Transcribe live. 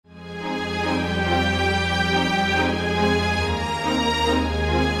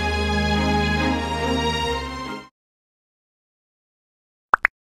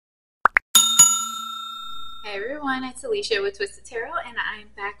Hi everyone, it's Alicia with Twisted Tarot, and I'm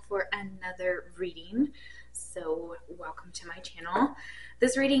back for another reading. So welcome to my channel.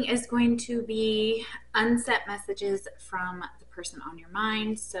 This reading is going to be unsent messages from the person on your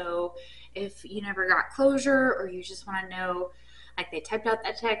mind. So if you never got closure, or you just want to know, like they typed out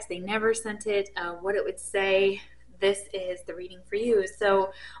that text, they never sent it, what it would say, this is the reading for you.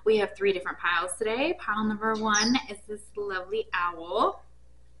 So we have 3 different piles today. Pile number 1 is this lovely owl.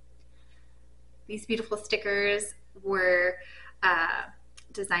 These beautiful stickers were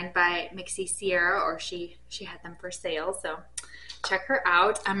designed by MiksiSierra, or she had them for sale, so check her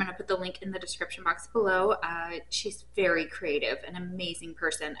out. I'm going to put the link in the description box below. She's very creative, an amazing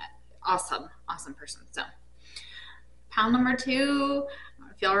person, awesome person. So pile number 2,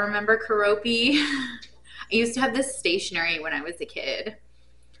 if y'all remember Karopi, I used to have this stationery when I was a kid.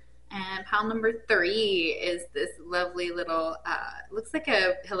 And pile number 3 is this lovely little, looks like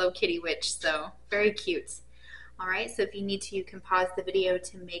a Hello Kitty witch, so very cute. All right, so if you need to, you can pause the video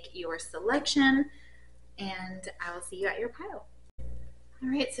to make your selection, and I will see you at your pile. All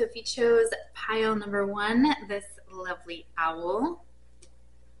right, so if you chose pile number 1, this lovely owl,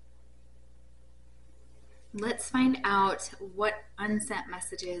 let's find out what unsent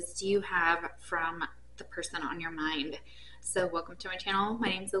messages do you have from the person on your mind. So welcome to my channel. My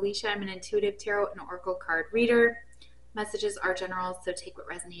name is Alicia. I'm an intuitive tarot and oracle card reader. Messages are general, so take what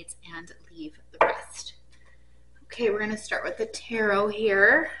resonates and leave the rest. Okay, we're going to start with the tarot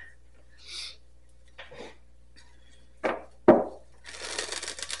here.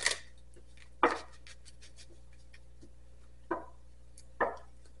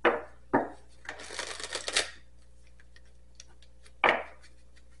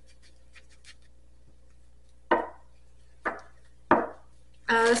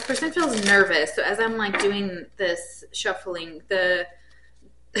 This person feels nervous, so as I'm like doing this shuffling, the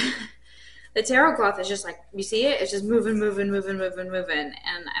tarot cloth is just like, you see it? It's just moving, and I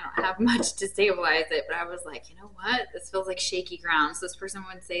don't have much to stabilize it, but I was like, you know what? This feels like shaky ground. So this person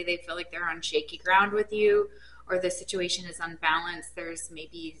would say they feel like they're on shaky ground with you, or the situation is unbalanced. There's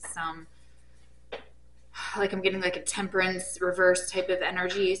maybe some, like I'm getting like a temperance reverse type of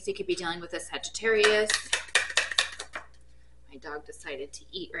energy, so you could be dealing with a Sagittarius. My dog decided to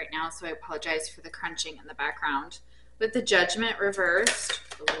eat right now, so I apologize for the crunching in the background. With the Judgment reversed,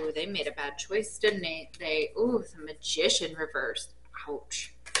 oh, they made a bad choice, didn't they? Ooh, the Magician reversed.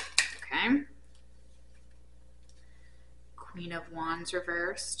 Ouch. Okay. Queen of Wands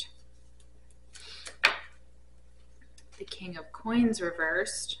reversed. The King of Coins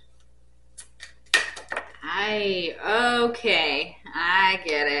reversed. Okay, I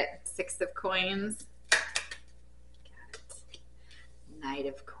get it. 6 of Coins. Knight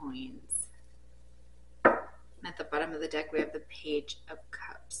of Coins. And at the bottom of the deck, we have the Page of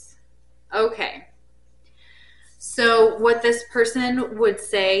Cups. Okay. So what this person would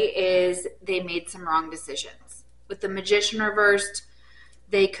say is they made some wrong decisions. With the Magician reversed,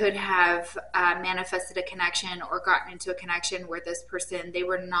 they could have manifested a connection or gotten into a connection where this person, they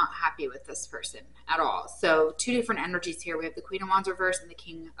were not happy with this person at all. So 2 different energies here. We have the Queen of Wands reversed and the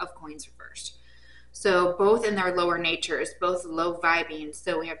King of Coins reversed. So both in their lower natures, both low vibing.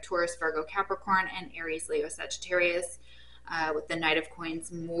 So we have Taurus, Virgo, Capricorn, and Aries, Leo, Sagittarius. With the Knight of Coins,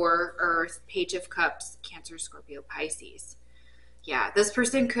 more Earth, Page of Cups, Cancer, Scorpio, Pisces. Yeah, this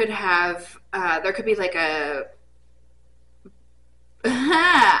person could have, there could be like a,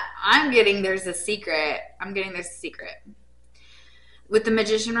 I'm getting there's a secret. With the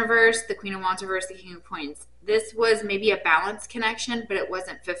Magician reversed, the Queen of Wands reversed, the King of Coins. This was maybe a balanced connection, but it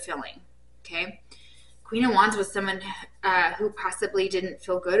wasn't fulfilling. Okay. Queen of Wands was someone who possibly didn't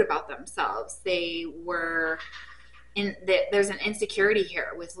feel good about themselves. They were there's an insecurity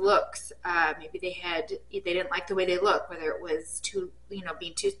here with looks. Maybe they didn't like the way they look, whether it was too,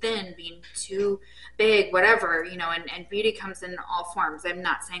 being too thin, being too big, whatever, and beauty comes in all forms. I'm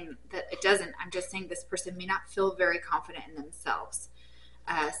not saying that it doesn't. I'm just saying this person may not feel very confident in themselves.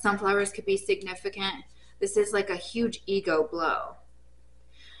 Sunflowers could be significant. This is like a huge ego blow.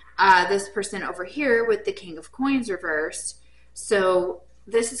 This person over here with the King of Coins reversed. So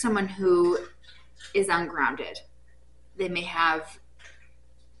this is someone who is ungrounded. They may have,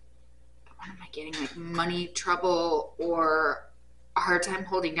 what am I getting, like money trouble or a hard time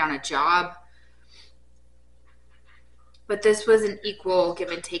holding down a job. But this was an equal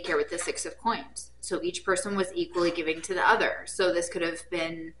give and take here with the 6 of Coins. So each person was equally giving to the other. So this could have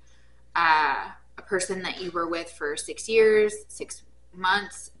been a person that you were with for 6 years, 6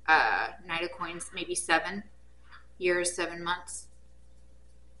 months, Knight of Coins, maybe 7 years, 7 months.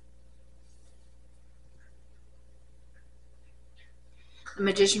 the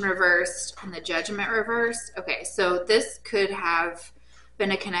Magician reversed, and the Judgment reversed. Okay, so this could have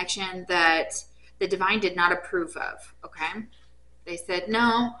been a connection that the divine did not approve of, okay? They said,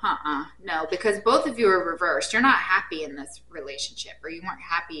 no, no, because both of you are reversed. You're not happy in this relationship, or you weren't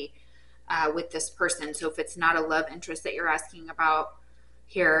happy with this person. So if it's not a love interest that you're asking about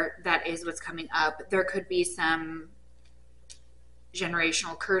here, that is what's coming up. There could be some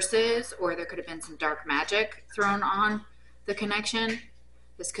generational curses, or there could have been some dark magic thrown on the connection.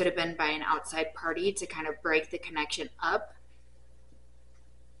 This could have been by an outside party to kind of break the connection up.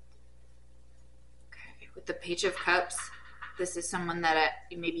 Okay, with the Page of Cups, this is someone that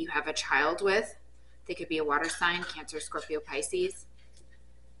maybe you have a child with. They could be a water sign, Cancer, Scorpio, Pisces.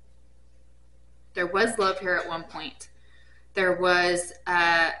 There was love here at one point. There was,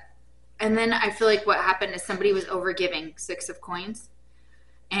 and then I feel like what happened is somebody was overgiving, Six of Coins,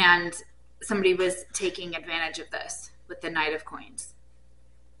 and somebody was taking advantage of this with the Knight of Coins,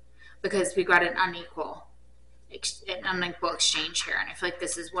 because we got an unequal exchange here. And I feel like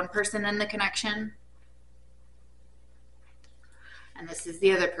this is one person in the connection, and this is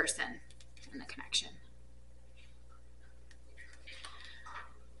the other person in the connection.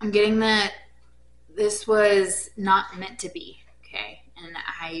 I'm getting that this was not meant to be, okay? And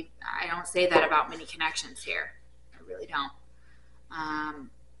I don't say that about many connections here. I really don't.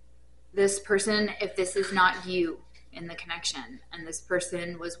 This person, if this is not you in the connection, and this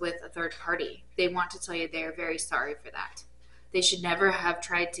person was with a third party, they want to tell you they are very sorry for that. They should never have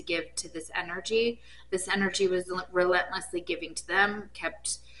tried to give to this energy. This energy was relentlessly giving to them,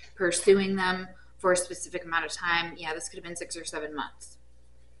 kept pursuing them for a specific amount of time. Yeah, this could have been 6 or 7 months.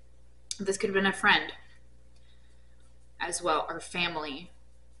 This could have been a friend as well, or family.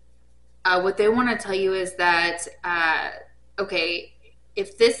 What they want to tell you is that, okay,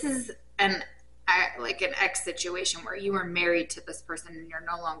 if this is like an ex situation where you were married to this person and you're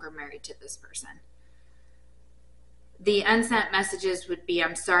no longer married to this person, the unsent messages would be,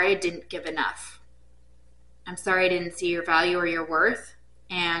 I'm sorry I didn't give enough. I'm sorry I didn't see your value or your worth.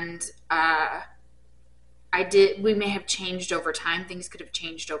 And we may have changed over time. Things could have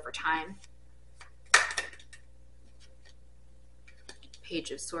changed over time.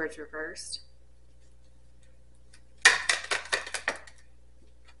 Page of Swords reversed.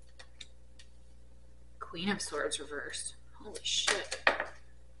 Queen of Swords reversed. Holy shit.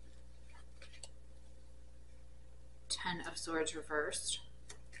 10 of Swords reversed.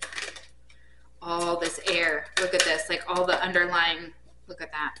 All this air. Look at this. Like all the underlying. Look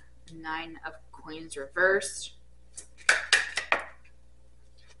at that. 9 of Coins reversed.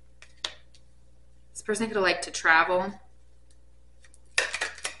 This person could have liked to travel.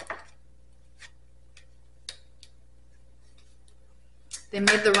 They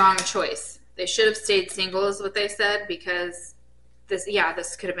made the wrong choice. They should have stayed single is what they said, because this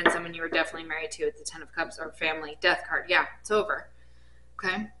could have been someone you were definitely married to at the 10 of Cups, or family. Death card. Yeah, it's over.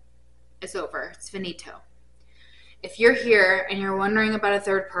 Okay? It's over. It's finito. If you're here and you're wondering about a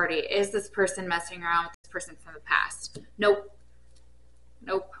third party, is this person messing around with this person from the past? Nope.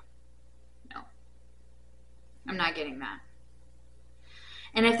 Nope. No. I'm not getting that.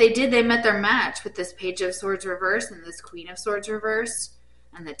 And if they did, they met their match with this Page of Swords reversed and this Queen of Swords reversed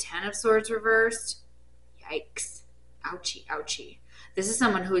and the 10 of Swords reversed. Yikes. Ouchie, ouchie. This is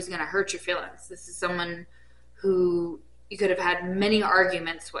someone who is going to hurt your feelings. This is someone who you could have had many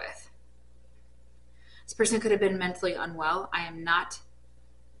arguments with. This person could have been mentally unwell.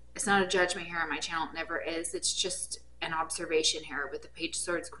 It's not a judgment here on my channel. It never is. It's just an observation here with the Page of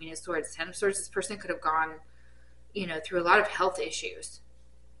Swords, Queen of Swords, 10 of Swords. This person could have gone, through a lot of health issues.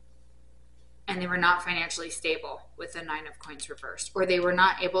 And they were not financially stable with the 9 of Coins reversed. Or they were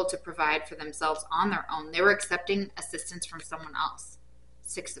not able to provide for themselves on their own. They were accepting assistance from someone else.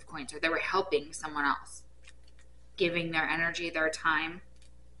 6 of Coins. Or they were helping someone else. Giving their energy, their time.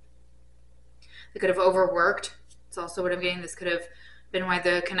 They could have overworked. It's also what I'm getting. This could have been why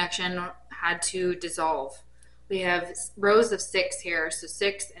the connection had to dissolve. We have rows of 6 here. So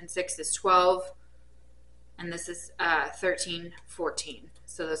 6 and 6 is 12. And this is 13, 14.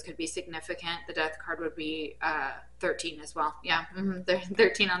 So those could be significant. The Death card would be 13 as well. Yeah,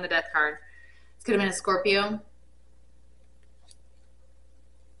 13 on the Death card. This could have been a Scorpio,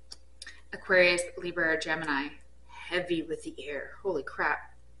 Aquarius, Libra, or Gemini. Heavy with the air. Holy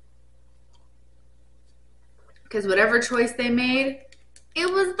crap. Because whatever choice they made,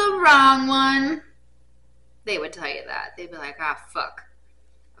 it was the wrong one. They would tell you that. They'd be like, fuck.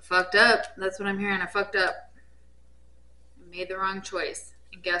 I fucked up. That's what I'm hearing. I fucked up. I made the wrong choice.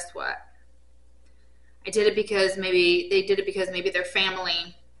 And guess what? They did it because maybe their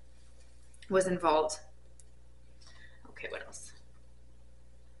family was involved. Okay, what else?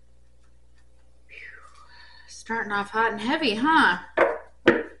 Starting off hot and heavy, huh?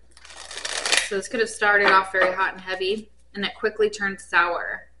 So this could have started off very hot and heavy, and it quickly turned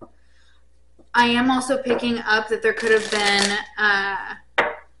sour. I am also picking up that there could have been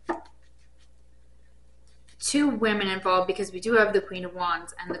two women involved, because we do have the Queen of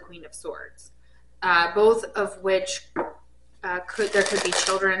Wands and the Queen of Swords, both of which there could be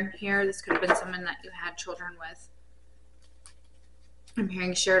children here. This could have been someone that you had children with. I'm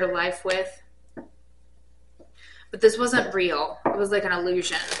hearing shared a life with. But this wasn't real. It was like an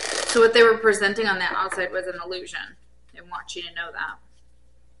illusion. So what they were presenting on the outside was an illusion. They want you to know that.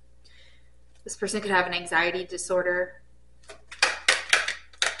 This person could have an anxiety disorder.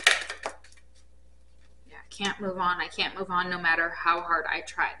 Yeah, can't move on. I can't move on no matter how hard I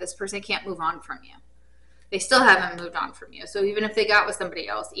try. This person can't move on from you. They still haven't moved on from you. So even if they got with somebody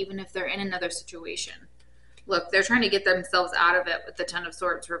else, even if they're in another situation, look, they're trying to get themselves out of it with the Ten of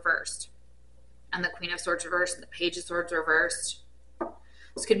Swords reversed. And the Queen of Swords reversed, and the Page of Swords reversed.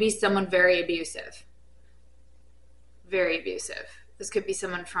 This could be someone very abusive. Very abusive. This could be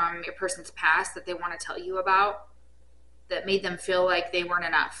someone from your person's past that they want to tell you about, that made them feel like they weren't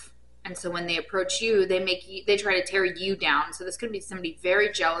enough. And so when they approach you, they try to tear you down. So this could be somebody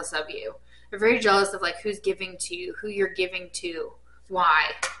very jealous of you. They're very jealous of like who's giving to you, who you're giving to,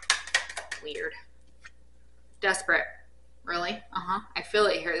 why. Weird. Desperate. Really? I feel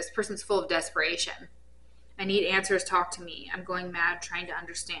it here. This person's full of desperation. I need answers. Talk to me. I'm going mad trying to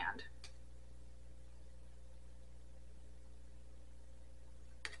understand.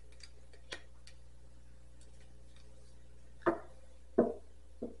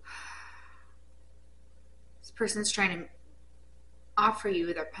 This person's trying to offer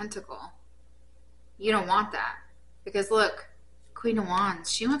you their pentacle. You don't want that. Because look, Queen of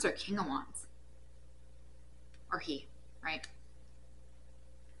Wands, she wants her King of Wands. Or he. Right?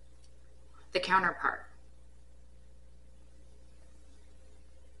 The counterpart.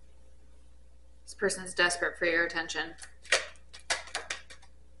 This person's desperate for your attention.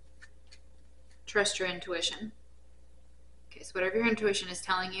 Trust your intuition. Okay, so whatever your intuition is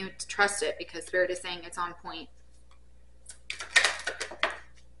telling you, trust it, because Spirit is saying it's on point.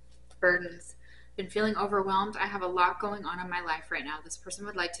 Burdens. Been feeling overwhelmed. I have a lot going on in my life right now. This person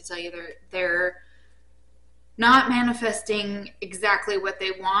would like to tell you they're not manifesting exactly what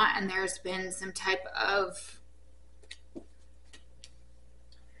they want, and there's been some type of,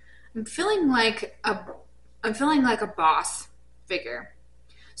 I'm feeling like a boss figure.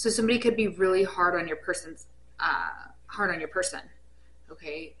 So somebody could be really hard on your person,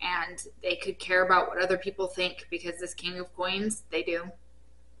 okay? And they could care about what other people think, because this King of Coins, they do.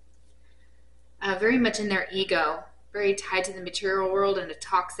 Very much in their ego, very tied to the material world in a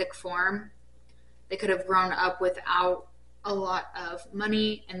toxic form. They could have grown up without a lot of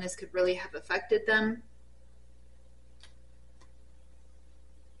money, and this could really have affected them.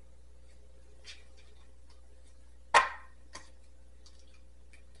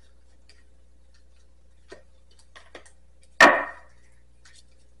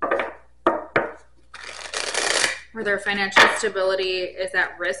 Where their financial stability is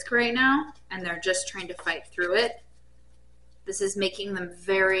at risk right now, and they're just trying to fight through it. This is making them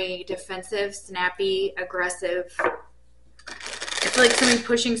very defensive, snappy, aggressive. I feel like somebody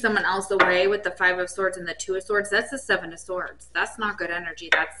pushing someone else away with the Five of Swords and the Two of Swords. That's the Seven of Swords. That's not good energy.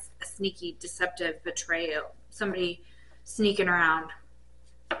 That's a sneaky, deceptive betrayal. Somebody sneaking around.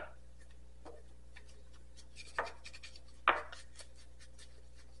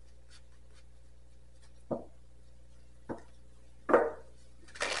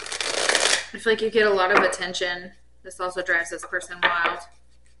 I feel like you get a lot of attention. This also drives this person wild.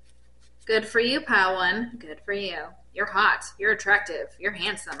 Good for you, pile one. Good for you. You're hot. You're attractive. You're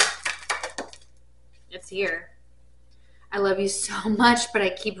handsome. It's here. I love you so much, but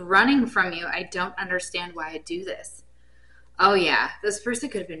I keep running from you. I don't understand why I do this. Oh, yeah. This person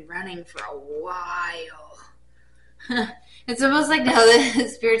could have been running for a while. It's almost like now the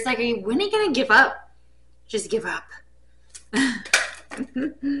Spirit's like, when are you going to give up? Just give up.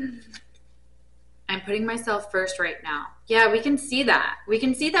 I'm putting myself first right now. Yeah, we can see that. We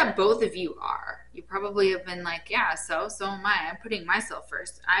can see that both of you are. You probably have been like, yeah, so am I. I'm putting myself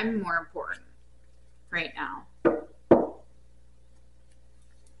first. I'm more important right now.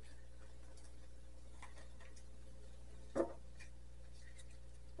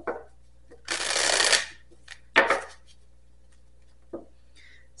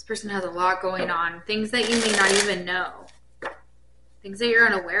 This person has a lot going on. Things that you may not even know. Things that you're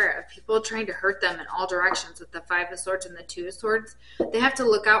unaware of. People trying to hurt them in all directions with the Five of Swords and the Two of Swords. They have to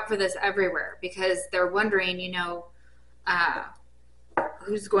look out for this everywhere, because they're wondering,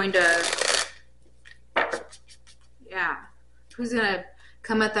 who's going to Yeah. Who's going to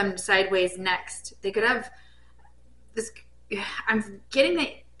come at them sideways next? They could have this. I'm getting that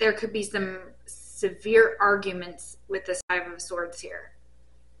there could be some severe arguments with this Five of Swords here.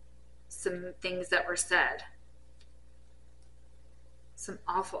 Some things that were said. Some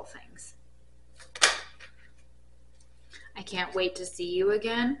awful things. I can't wait to see you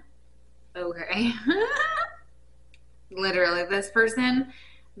again. Okay. Literally, this person,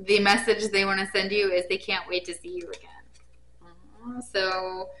 the message they want to send you is they can't wait to see you again.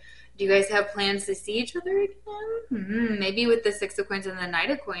 So, do you guys have plans to see each other again? Maybe with the Six of Coins and the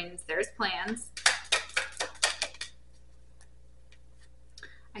Knight of Coins, there's plans.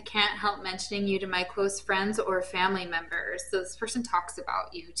 I can't help mentioning you to my close friends or family members. So this person talks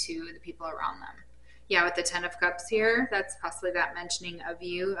about you to the people around them. Yeah, with the Ten of Cups here, that's possibly that mentioning of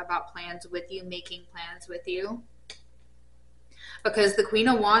you, about plans with you, making plans with you. Because the Queen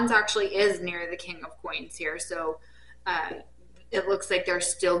of Wands actually is near the King of Coins here. So it looks like they're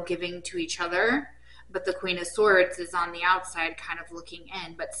still giving to each other. But the Queen of Swords is on the outside kind of looking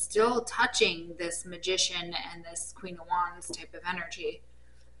in, but still touching this Magician and this Queen of Wands type of energy.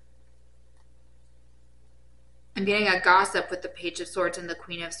 I'm getting a gossip with the Page of Swords and the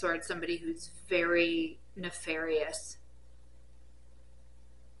Queen of Swords, somebody who's very nefarious.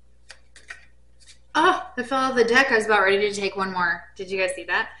 Oh, I fell off the deck. I was about ready to take one more. Did you guys see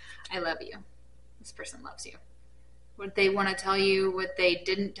that? I love you. This person loves you. What they want to tell you, what they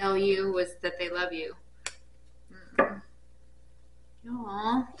didn't tell you, was that they love you.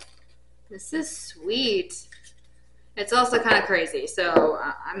 Aww. This is sweet. It's also kind of crazy. So,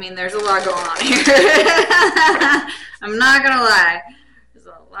 I mean, there's a lot going on here. I'm not going to lie. There's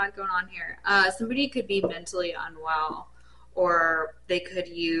a lot going on here. Somebody could be mentally unwell, or they could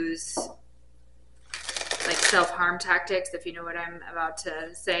use like self-harm tactics, if you know what I'm about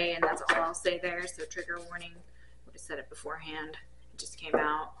to say, and that's all I'll say there. So trigger warning. I would have said it beforehand. It just came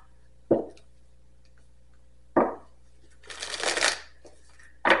out.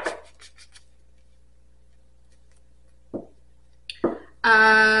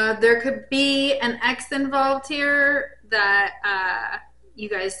 There could be an ex involved here that you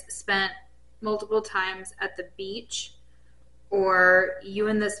guys spent multiple times at the beach, or you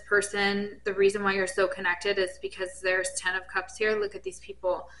and this person, the reason why you're so connected is because there's 10 of Cups here. Look at these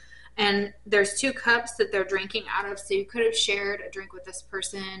people. And there's 2 cups that they're drinking out of, so you could have shared a drink with this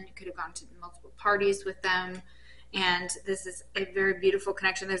person. You could have gone to multiple parties with them. And this is a very beautiful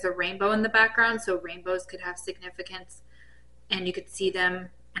connection. There's a rainbow in the background, so rainbows could have significance. And you could see them,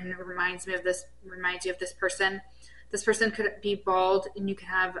 and it reminds you of this person. This person could be bald, and you could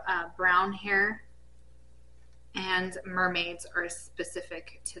have brown hair. And mermaids are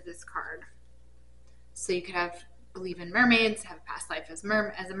specific to this card. So you could believe in mermaids, have a past life as a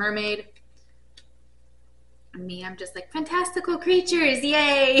mermaid. And me, I'm just like, fantastical creatures,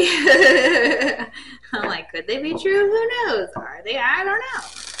 yay! I'm like, could they be true? Who knows? Are they? I don't know.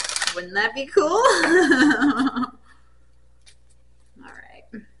 Wouldn't that be cool? All right.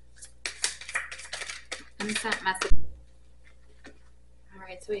 Unsent message. All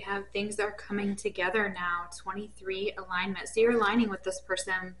right, so we have things are coming together now. 23 alignment. So you're aligning with this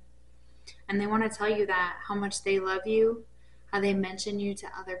person, and they want to tell you that how much they love you, how they mention you to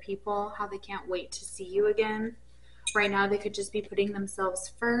other people, how they can't wait to see you again. Right now, they could just be putting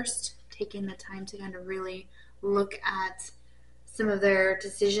themselves first, taking the time to kind of really look at some of their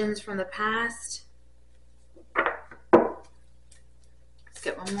decisions from the past. Let's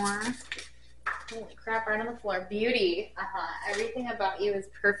get one more. Holy crap, right on the floor. Beauty. Everything about you is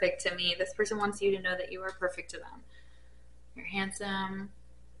perfect to me. This person wants you to know that you are perfect to them. You're handsome.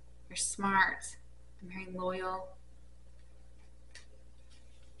 You're smart. I'm very loyal.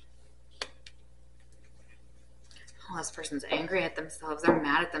 Oh, this person's angry at themselves. They're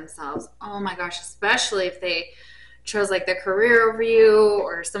mad at themselves. Oh my gosh, especially if they chose like their career over you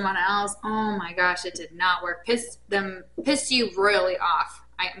or someone else. Oh my gosh, it did not work. Pissed you royally off.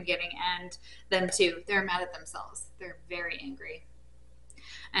 I am getting, and them too. They're mad at themselves. They're very angry.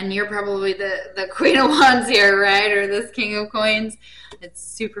 And you're probably the Queen of Wands here, right? Or this King of Coins. It's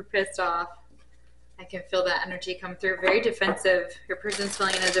super pissed off. I can feel that energy come through. Very defensive. Your person's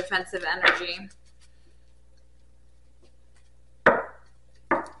feeling a defensive energy.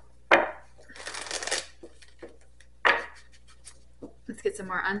 Let's get some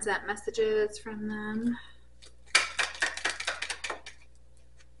more unsent messages from them.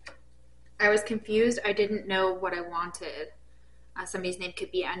 I was confused. I didn't know what I wanted. Somebody's name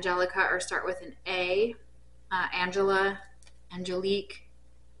could be Angelica or start with an A. Angela, Angelique,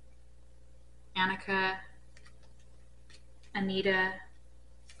 Annika, Anita,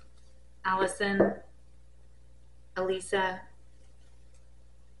 Allison, Elisa,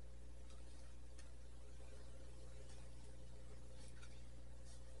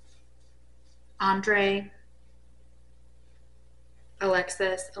 Andre,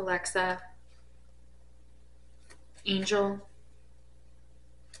 Alexis, Alexa, Angel.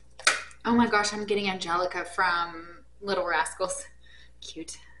 Oh my gosh, I'm getting Angelica from Little Rascals.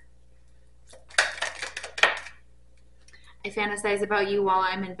 Cute. I fantasize about you while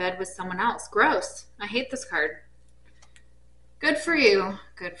I'm in bed with someone else. Gross. I hate this card. Good for you.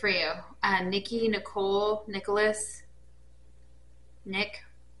 Good for you. Nikki, Nicole, Nicholas, Nick,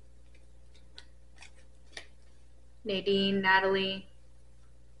 Nadine, Natalie,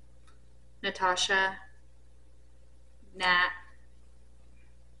 Natasha, Nat,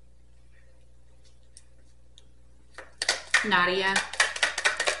 Nadia,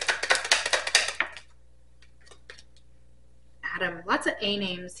 Adam. Lots of A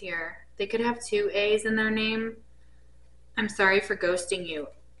names here. They could have 2 A's in their name. I'm sorry for ghosting you.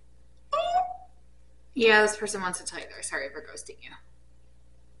 Yeah, this person wants to tell you they're sorry for ghosting you.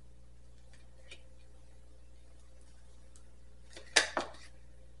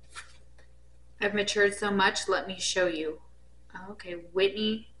 I've matured so much, let me show you. Okay,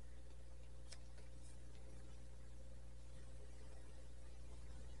 Whitney.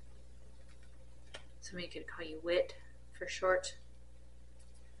 Somebody could call you Whit for short.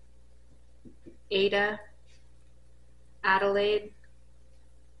 Ada, Adelaide.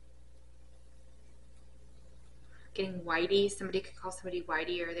 Getting Whitey. Somebody could call somebody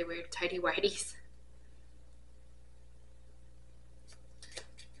Whitey, or they wear tidy Whiteys.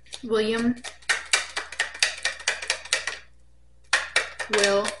 William,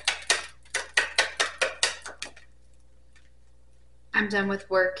 Will. I'm done with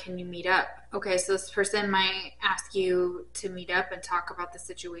work. Can you meet up? Okay, so this person might ask you to meet up and talk about the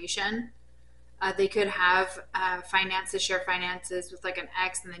situation. They could have finances, share finances with like an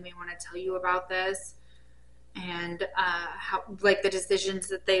ex, and they may want to tell you about this and how, like, the decisions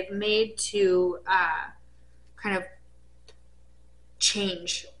that they've made to kind of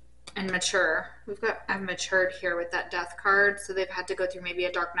change and mature. I've matured here with that death card, so they've had to go through maybe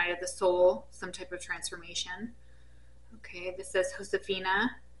a dark night of the soul, some type of transformation. Okay, this says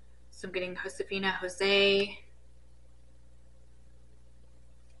Josefina, so I'm getting Josefina, Jose,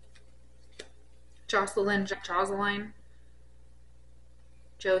 Jocelyn,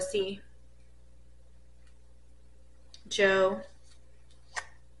 Josie, Joe,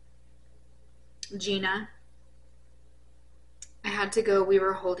 Gina. I had to go. We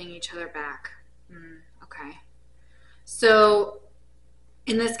were holding each other back. Okay. So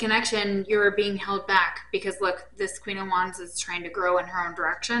in this connection, you were being held back because, look, this Queen of Wands is trying to grow in her own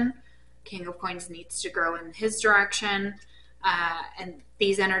direction. King of Coins needs to grow in his direction. And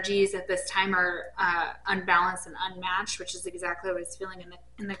these energies at this time are unbalanced and unmatched, which is exactly what it's feeling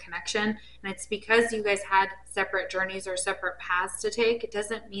in the connection. And it's because you guys had separate journeys or separate paths to take. It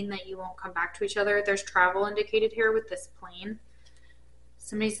doesn't mean that you won't come back to each other. There's travel indicated here with this plane.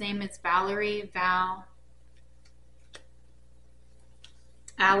 Somebody's name is Valerie, Val,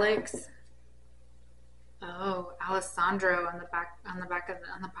 Alex. Oh, Alessandro on the bottom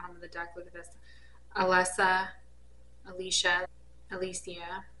of the deck. Look at this. Alessa, Alicia,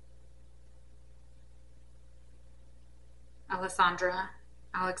 Alicia, Alessandra,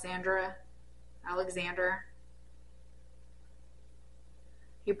 Alexandra, Alexander.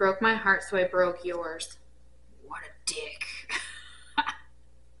 You broke my heart, so I broke yours. What a dick.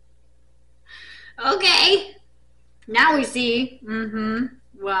 Okay. Now we see.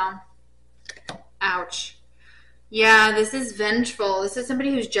 Well, ouch. Yeah, this is vengeful. This is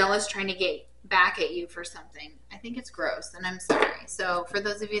somebody who's jealous, trying to get back at you for something. I think it's gross, and I'm sorry. So for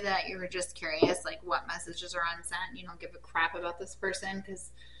those of you that you were just curious, like what messages are unsent, you don't give a crap about this person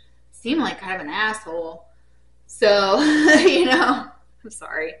because seem like kind of an asshole. So, I'm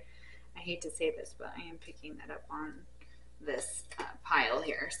sorry. I hate to say this, but I am picking that up on this pile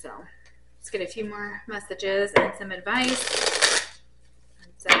here. So let's get a few more messages and some advice.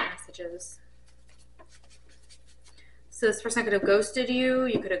 Unsent messages. So this person could have ghosted you.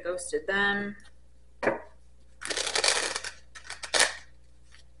 You could have ghosted them.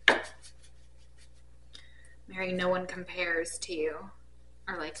 Mary, no one compares to you.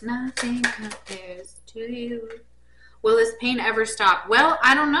 Or like, nothing compares to you. Will this pain ever stop? Well,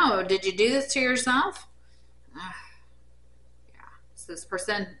 I don't know. Did you do this to yourself? Yeah. So this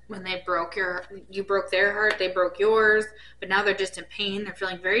person, when they you broke their heart, they broke yours, but now they're just in pain. They're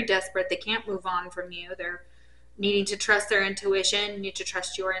feeling very desperate. They can't move on from you. They're needing to trust their intuition. You need to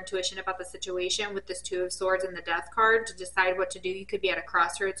trust your intuition about the situation with this Two of Swords and the Death card to decide what to do. You could be at a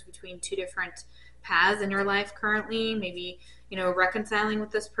crossroads between two different paths in your life currently, maybe, you know, reconciling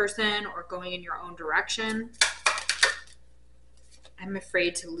with this person or going in your own direction. I'm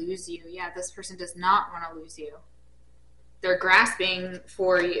afraid to lose you. Yeah, this person does not want to lose you. They're grasping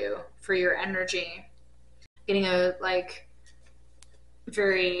for you, for your energy. Getting a, like,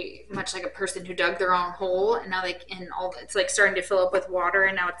 very much like a person who dug their own hole, and now it's like starting to fill up with water,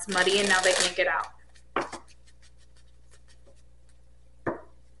 and now it's muddy, and now they can't get out.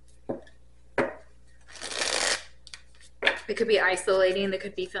 They could be isolating. They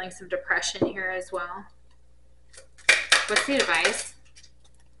could be feeling some depression here as well. What's the advice?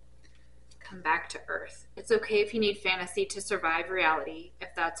 Come back to earth. It's okay if you need fantasy to survive reality, if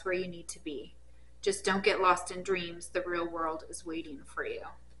that's where you need to be. Just don't get lost in dreams. The real world is waiting for you.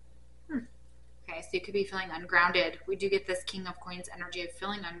 Okay, so you could be feeling ungrounded. We do get this King of Coins energy of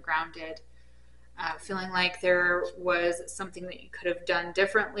feeling ungrounded, feeling like there was something that you could have done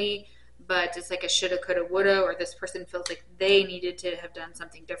differently, but it's like a shoulda, coulda, woulda, or this person feels like they needed to have done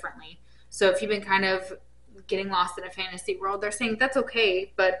something differently. So if you've been kind of getting lost in a fantasy world, they're saying that's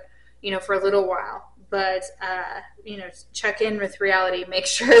okay, but, you know, for a little while. But, you know, check in with reality, make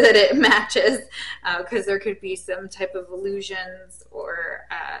sure that it matches, because there could be some type of illusions or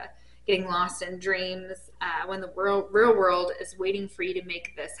getting lost in dreams when the real world is waiting for you to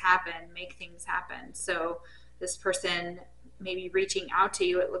make this happen, make things happen. So this person may be reaching out to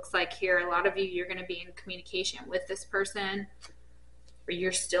you. It looks like here, a lot of you, you're going to be in communication with this person, or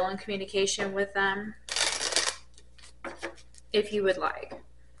you're still in communication with them, if you would like.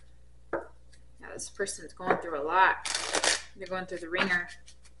 Now, this person's going through a lot. They're going through the ringer.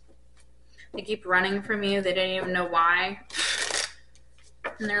 They keep running from you. They don't even know why.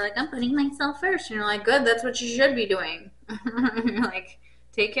 And they're like, I'm putting myself first. And you're like, good, that's what you should be doing. You're like,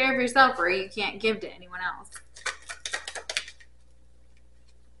 take care of yourself, or you can't give to anyone else.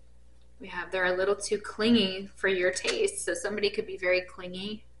 We have, they're a little too clingy for your taste. So somebody could be very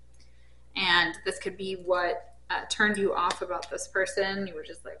clingy, and this could be what turned you off about this person. You were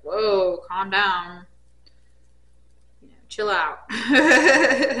just like, whoa, calm down. You know, chill out.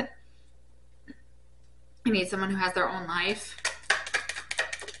 You need someone who has their own life.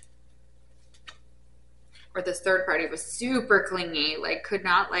 Or this third party was super clingy, like could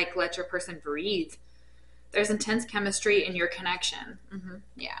not like let your person breathe. There's intense chemistry in your connection.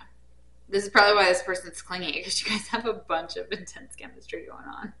 Yeah. This is probably why this person's clingy, because you guys have a bunch of intense chemistry going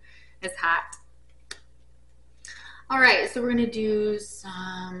on. It's hot. All right, so we're going to do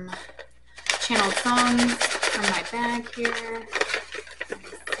some channeled songs from my bag here.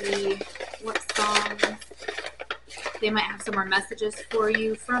 Let's see what songs. They might have some more messages for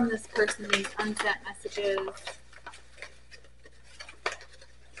you from this person, these unsent messages.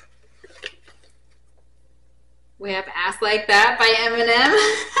 We have Ass Like That by Eminem.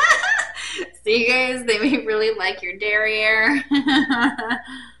 See, guys, they may really like your derriere.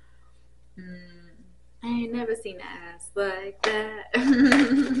 I ain't never seen ass like that.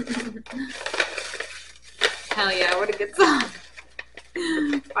 Hell yeah, what a good song.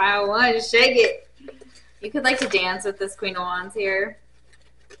 501, shake it. You could like to dance with this Queen of Wands here.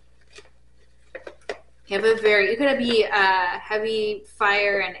 You could be heavy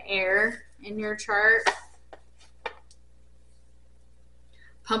fire and air in your chart.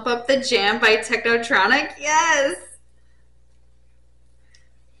 Pump Up the Jam by Technotronic. Yes.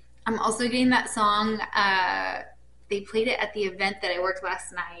 I'm also getting that song. They played it at the event that I worked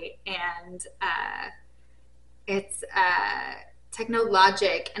last night, and it's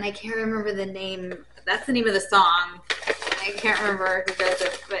Technologic, and I can't remember the name. That's the name of the song. I can't remember who does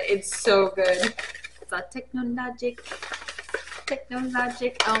it, but it's so good. It's all Technologic.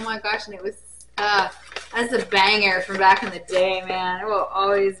 Oh my gosh, and it was that's a banger from back in the day, man. It will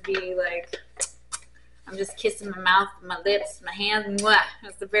always be like, I'm just kissing my mouth, my lips, my hands. Mwah.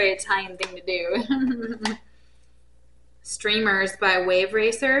 That's a very Italian thing to do. Streamers by Wave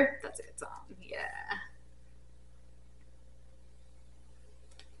Racer. That's a good song. Yeah.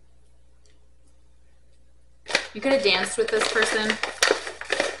 You could have danced with this person.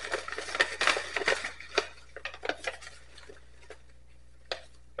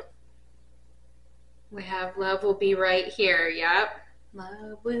 We have Love Will Be Right Here. Yep.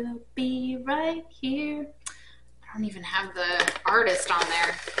 Love will be right here. I don't even have the artist on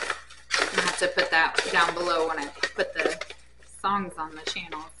there. I'm going to have to put that down below when I put the songs on the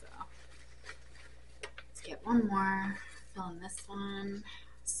channel. So let's get one more. Fill in this one.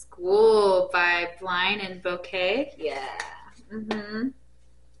 School by Blind and Bouquet. Yeah.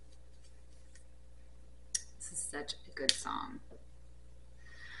 This is such a good song.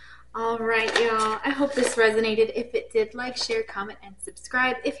 All right, y'all. I hope this resonated. If it did, like, share, comment, and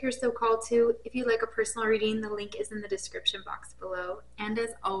subscribe if you're so called to. If you like a personal reading, the link is in the description box below. And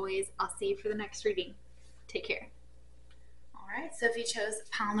as always, I'll see you for the next reading. Take care. All right, so if you chose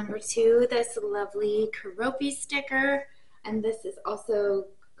pile number 2, this lovely Karopi sticker, and this is also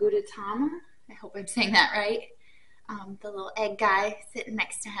Gudetama. I hope I'm saying that right. The little egg guy sitting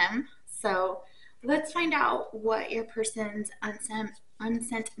next to him. So let's find out what your person's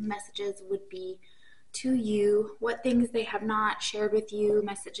unsent messages would be to you, what things they have not shared with you,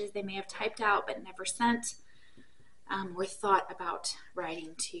 messages they may have typed out but never sent or thought about writing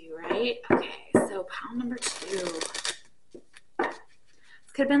to you, right? Okay, so pile number 2.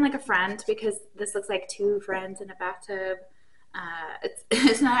 This could have been like a friend, because this looks like 2 friends in a bathtub.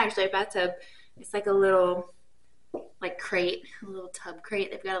 It's not actually a bathtub. It's like a little like crate, a little tub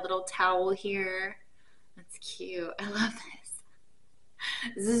crate. They've got a little towel here. That's cute. I love this.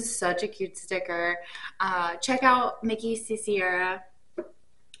 This is such a cute sticker. Check out MiksiSierra.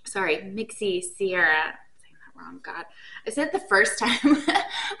 Saying that wrong. God, I said it the first time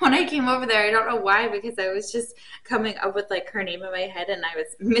when I came over there. I don't know why, because I was just coming up with like her name in my head and I was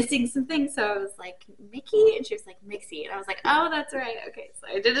missing something. So I was like, Mickey, and she was like, Mixie, and I was like, oh, that's right. Okay, so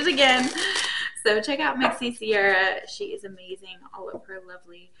I did it again. So check out MiksiSierra. She is amazing. All of her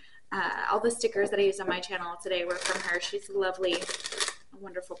lovely. All the stickers that I used on my channel today were from her. She's lovely, a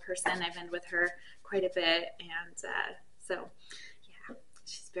wonderful person. I've been with her quite a bit, and so yeah,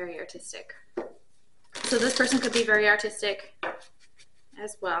 she's very artistic. So this person could be very artistic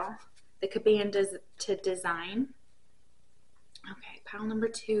as well. They could be into design. Okay, pile number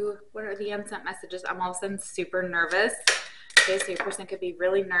 2. What are the unsent messages? I'm all of a sudden super nervous. Okay, so your person could be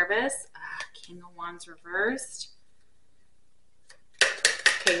really nervous. King of Wands reversed.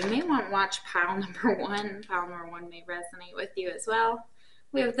 Okay, you may want to watch pile number 1. Pile number 1 may resonate with you as well.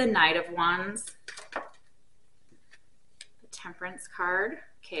 We have the Knight of Wands. The Temperance card.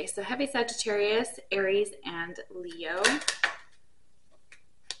 Okay, so heavy Sagittarius, Aries, and Leo. The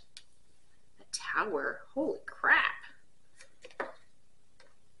Tower. Holy crap.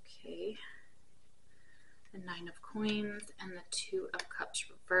 Okay. The 9 of Coins and the 2 of Cups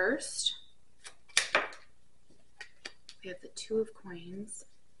reversed. We have the 2 of Coins.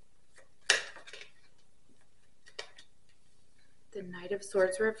 The Knight of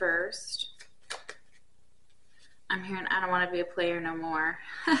Swords reversed. I'm hearing I don't want to be a player no more.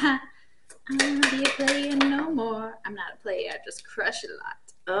 I don't want to be a player no more. I'm not a player. I just crush a lot.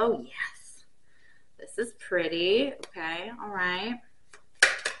 Oh, yes. This is pretty. Okay. All right.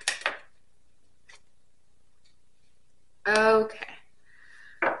 Okay.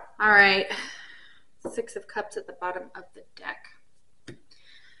 All right. 6 of Cups at the bottom of the deck.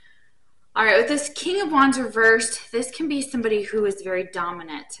 All right, with this King of Wands reversed, this can be somebody who is very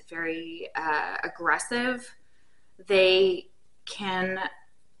dominant, very aggressive. They can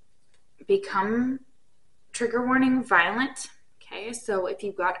become, trigger warning, violent. Okay, so if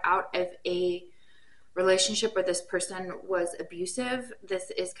you got out of a relationship where this person was abusive,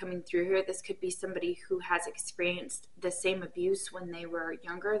 this is coming through here. This could be somebody who has experienced the same abuse when they were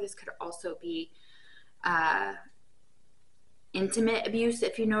younger. This could also be intimate abuse,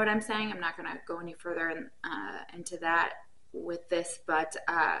 if you know what I'm saying. I'm not going to go any further into that with this, but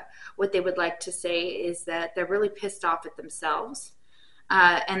what they would like to say is that they're really pissed off at themselves,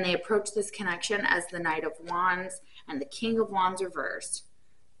 and they approach this connection as the Knight of Wands and the King of Wands reversed.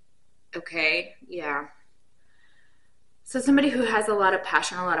 Okay, yeah. So somebody who has a lot of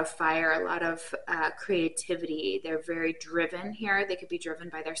passion, a lot of fire, a lot of creativity. They're very driven here. They could be driven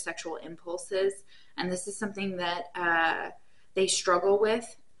by their sexual impulses, and this is something that they struggle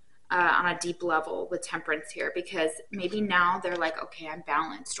with on a deep level with Temperance here, because maybe now they're like, okay, I'm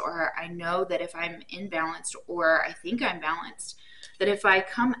balanced, or I know that if I'm imbalanced, or I think I'm balanced, that if I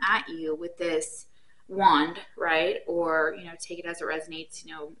come at you with this wand, right, or, you know, take it as it resonates,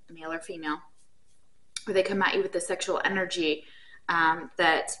 you know, male or female, or they come at you with the sexual energy,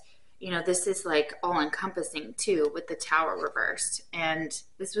 that, you know, this is like all encompassing too, with the Tower reversed. And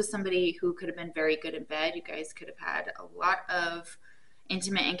this was somebody who could have been very good in bed. You guys could have had a lot of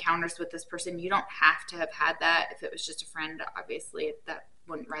intimate encounters with this person. You don't have to have had that. If it was just a friend, obviously that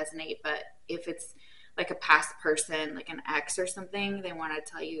wouldn't resonate. But if it's like a past person, like an ex or something, they want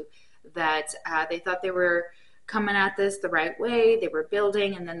to tell you that they thought they were coming at this the right way. They were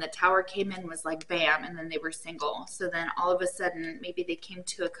building, and then the Tower came in, was like bam, and then they were single. So then all of a sudden, maybe they came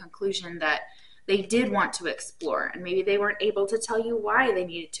to a conclusion that they did want to explore, and maybe they weren't able to tell you why they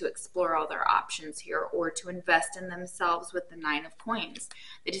needed to explore all their options here, or to invest in themselves with the 9 of Coins.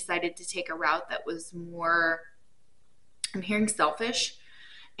 They decided to take a route that was more, I'm hearing, selfish,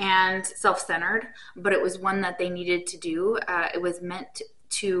 and self-centered, but it was one that they needed to do. It was meant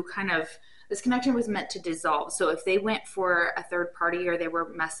to kind of, this connection was meant to dissolve. So if they went for a third party or they were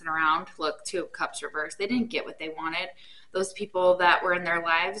messing around, look, Two of Cups reversed, they didn't get what they wanted. Those people that were in their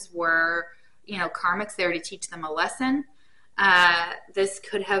lives were, you know, karmics there to teach them a lesson. This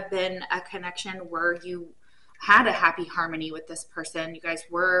could have been a connection where you had a happy harmony with this person. You guys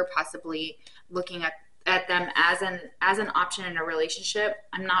were possibly looking at them as an option in a relationship.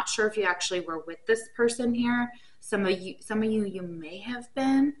 I'm not sure if you actually were with this person here. Some of you may have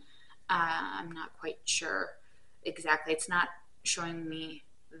been. I'm not quite sure exactly. It's not showing me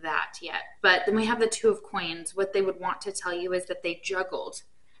that yet. But then we have the Two of Coins. What they would want to tell you is that they juggled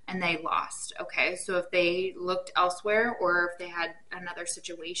and they lost. Okay, so if they looked elsewhere or if they had another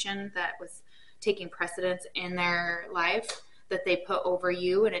situation that was taking precedence in their life that they put over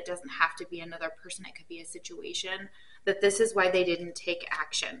you, and it doesn't have to be another person, it could be a situation, that this is why they didn't take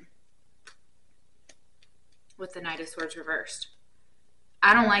action with the Knight of Swords reversed.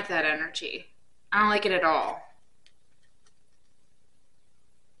 I don't like that energy. I don't like it at all.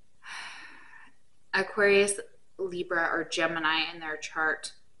 Aquarius, Libra, or Gemini in their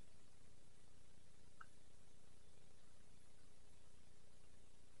chart.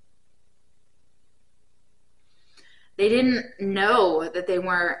 They didn't know that they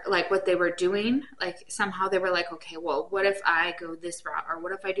weren't like what they were doing. Like somehow they were like, okay, well, what if I go this route? Or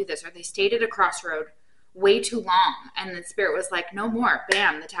what if I do this? Or they stayed at a crossroad way too long. And the spirit was like, no more.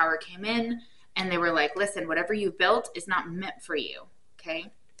 Bam, the tower came in. And they were like, listen, whatever you built is not meant for you.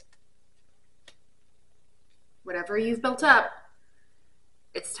 Okay? Whatever you've built up,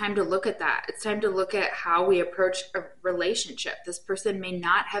 it's time to look at that. It's time to look at how we approach a relationship. This person may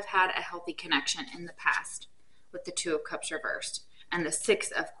not have had a healthy connection in the past with the Two of Cups reversed. And the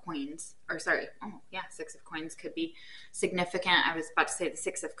Six of Coins, or sorry, Six of Coins could be significant. I was about to say the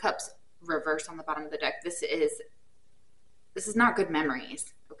Six of Cups reversed on the bottom of the deck. This is not good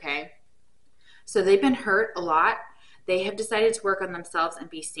memories, okay? So they've been hurt a lot. They have decided to work on themselves and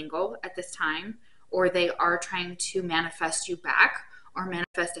be single at this time, or they are trying to manifest you back or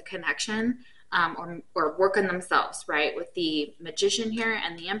manifest a connection, or work on themselves, right? With the Magician here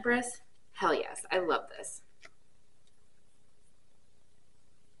and the Empress, hell yes, I love this.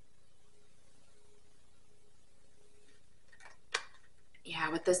 Yeah,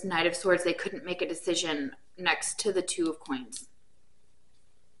 with this Knight of Swords, they couldn't make a decision next to the Two of Coins.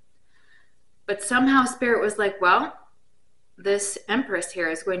 But somehow Spirit was like, well, this Empress here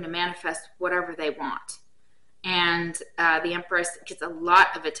is going to manifest whatever they want. And the Empress gets a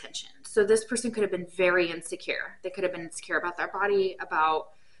lot of attention. So this person could have been very insecure. They could have been insecure about their body, about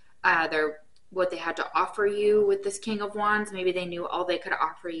what they had to offer you with this King of Wands. Maybe they knew all they could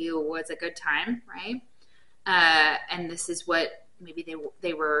offer you was a good time, right? And this is what maybe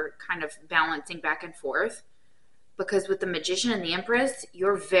they were kind of balancing back and forth. Because with the Magician and the Empress,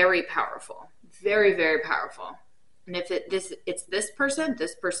 you're very powerful. Very, very powerful. And if it's this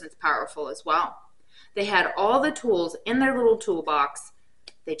person's powerful as well. They had all the tools in their little toolbox.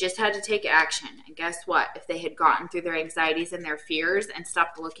 They just had to take action. And guess what? If they had gotten through their anxieties and their fears and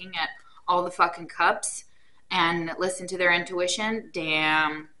stopped looking at all the fucking cups and listened to their intuition,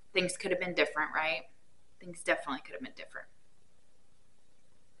 damn, things could have been different, right? Things definitely could have been different.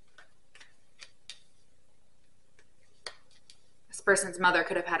 This person's mother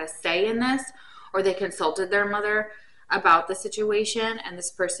could have had a say in this, or they consulted their mother about the situation, and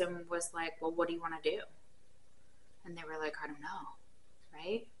this person was like, well, what do you want to do? And they were like, I don't know,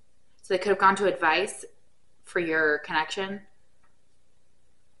 right? So they could have gone to advice for your connection.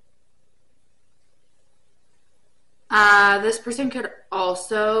 This person could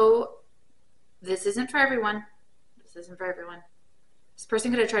also, this isn't for everyone. This isn't for everyone. This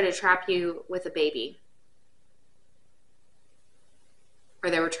person could have tried to trap you with a baby. Or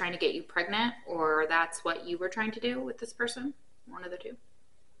they were trying to get you pregnant, or that's what you were trying to do with this person. One of the two.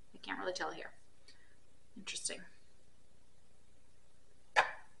 I can't really tell here. Interesting. Where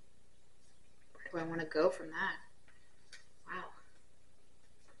do I want to go from that?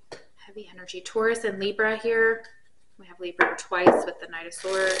 Wow. Heavy energy. Taurus and Libra here. We have Libra twice with the Knight of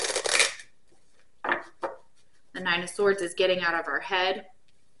Swords. The Nine of Swords is getting out of our head,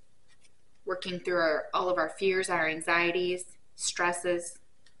 working through all of our fears, our anxieties, stresses.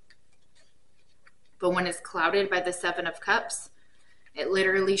 But when it's clouded by the Seven of Cups, it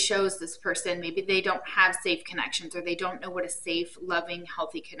literally shows this person, maybe they don't have safe connections, or they don't know what a safe, loving,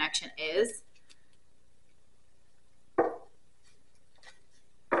 healthy connection is.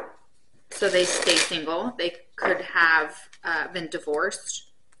 So they stay single. They could have been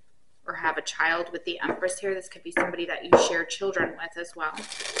divorced, or have a child with the Empress here. This could be somebody that you share children with as well.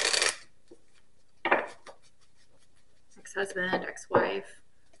 Ex-husband, ex-wife,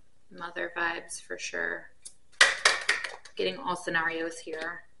 mother vibes for sure. Getting all scenarios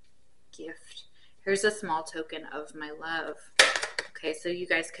here. Gift. Here's a small token of my love. Okay, so you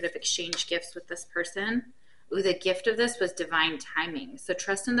guys could have exchanged gifts with this person. Ooh, the gift of this was divine timing. So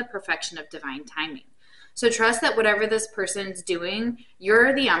trust in the perfection of divine timing. So trust that whatever this person's doing,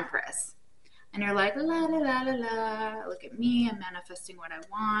 you're the Empress. And you're like, la, la, la, la, la. Look at me. I'm manifesting what I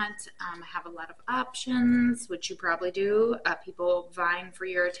want. I have a lot of options, which you probably do. People vying for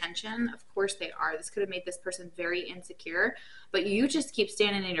your attention. Of course they are. This could have made this person very insecure. But you just keep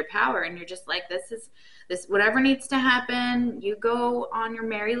standing in your power. And you're just like, this, whatever needs to happen, you go on your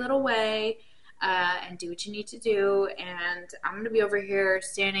merry little way and do what you need to do. And I'm going to be over here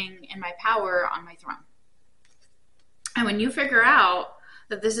standing in my power on my throne. And when you figure out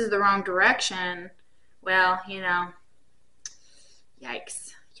that this is the wrong direction, well, you know,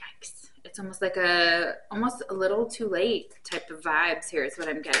 yikes. It's almost like almost a little too late type of vibes here is what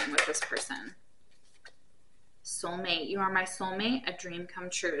I'm getting with this person. Soulmate. You are my soulmate, a dream come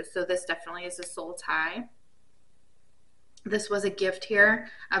true. So this definitely is a soul tie. This was a gift here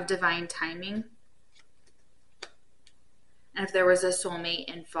of divine timing. And if there was a soulmate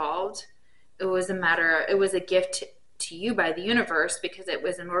involved, it was a gift to you by the universe, because it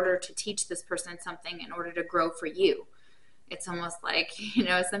was in order to teach this person something, in order to grow for you. It's almost like, you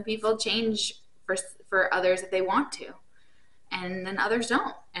know, some people change for others if they want to, and then others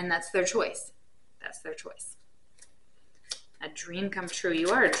don't, and that's their choice. A dream come true. You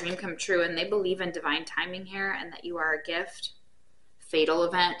are a dream come true, and they believe in divine timing here, and that you are a gift. Fatal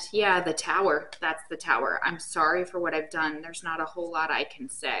event. Yeah, the Tower. That's the Tower. I'm sorry for what I've done. There's not a whole lot I can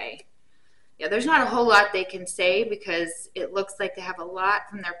say. Yeah, there's not a whole lot they can say, because it looks like they have a lot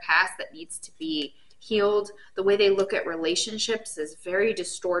from their past that needs to be healed. The way they look at relationships is very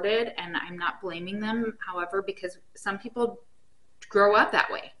distorted, and I'm not blaming them, however, because some people grow up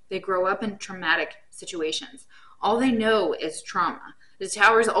that way. They grow up in traumatic situations. All they know is trauma. The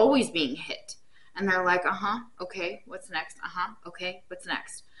Tower is always being hit. And they're like, okay, what's next? Okay, what's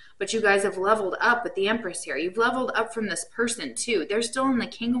next? But you guys have leveled up with the Empress here. You've leveled up from this person too. They're still in the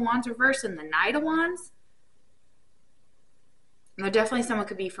King of Wands reverse and the Knight of Wands. And they're definitely someone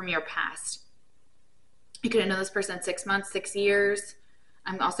could be from your past. You could have known this person 6 months, 6 years.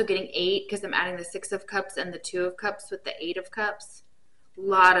 I'm also getting 8 because I'm adding the 6 of Cups and the 2 of Cups with the 8 of Cups. A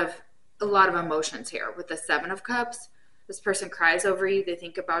lot of emotions here with the 7 of Cups. This person cries over you. They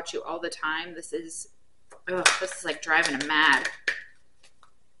think about you all the time. This is like driving them mad.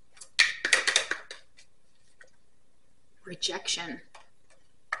 Rejection.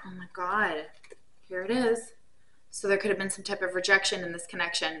 Oh my God. Here it is. So there could have been some type of rejection in this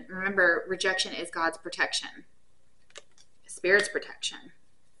connection. Remember, rejection is God's protection. Spirit's protection.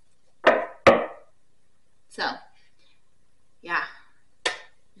 So, yeah.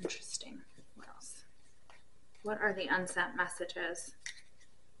 Interesting. What else? What are the unsent messages?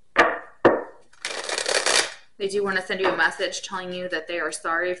 They do want to send you a message telling you that they are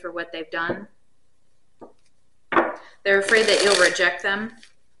sorry for what they've done. They're afraid that you'll reject them.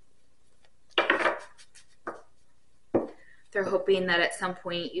 They're hoping that at some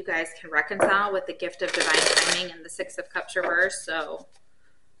point you guys can reconcile with the gift of divine timing and the 6 of Cups reverse. So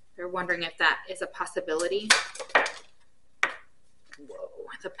they're wondering if that is a possibility. Whoa,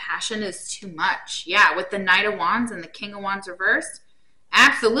 the passion is too much. Yeah, with the Knight of Wands and the King of Wands reversed.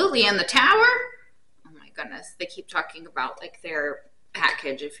 Absolutely. And the Tower. Oh my goodness. They keep talking about like their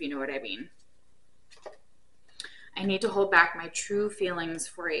package, if you know what I mean. I need to hold back my true feelings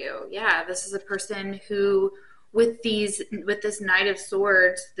for you. Yeah, this is a person who, with this Knight of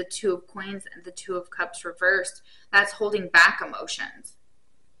Swords, the 2 of Coins, and the 2 of Cups reversed, that's holding back emotions.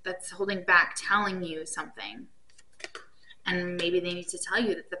 That's holding back telling you something. And maybe they need to tell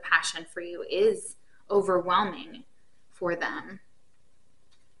you that the passion for you is overwhelming for them.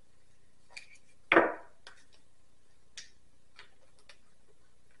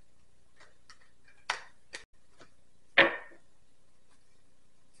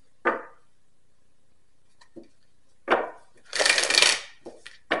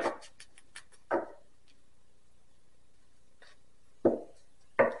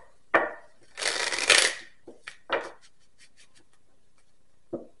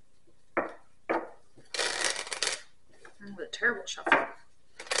 Terrible shuffle.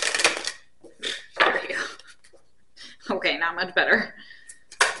 There we go. Okay, not much better.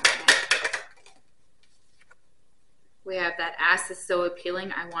 Okay. We have that ass is so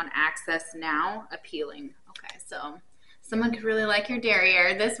appealing. I want access now. Appealing. Okay, so Someone could really like your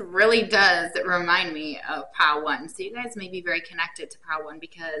derriere. This really does remind me of Pile 1. So you guys may be very connected to Pile 1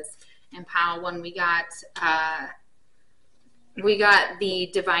 because in Pile 1 we got the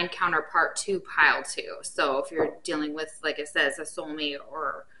divine counterpart to Pile 2. So if you're dealing with, like it says, a soulmate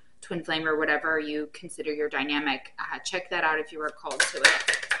or twin flame or whatever you consider your dynamic, check that out if you were called to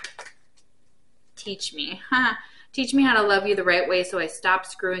it. Teach me. Teach me how to love you the right way so I stop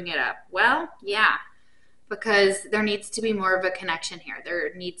screwing it up. Well, yeah, because there needs to be more of a connection here.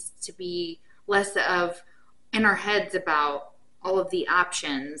 There needs to be less of in our heads about all of the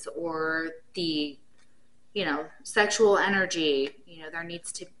options or the, sexual energy. There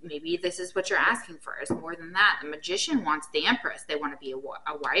needs to, maybe this is what you're asking for, is more than that. The magician wants the empress. They want to be a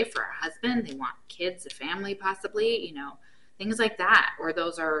wife or a husband. They want kids, a family possibly, things like that. Or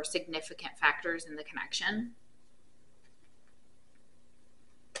those are significant factors in the connection.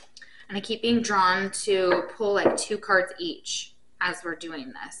 And I keep being drawn to pull like 2 cards each as we're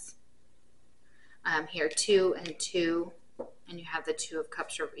doing this. Here, 2 and 2. And you have the 2 of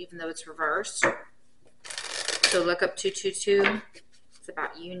Cups, even though it's reversed. So look up 222. It's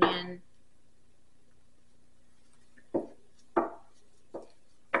about union.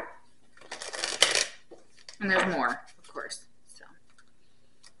 And there's more, of course. So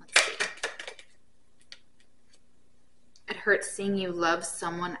let's see. It hurts seeing you love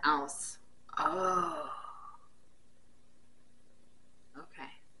someone else. Oh.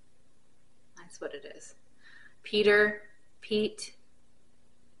 Okay. That's what it is. Peter, Pete,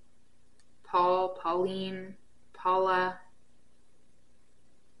 Paul, Pauline, Paula,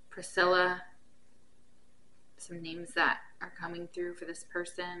 Priscilla. Some names that are coming through for this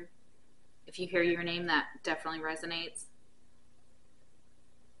person. If you hear your name, that definitely resonates.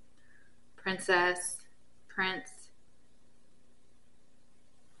 Princess, Prince,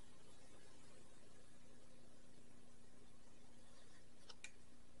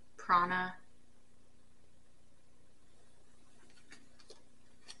 Prana,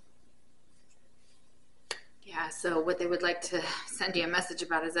 yeah, so what they would like to send you a message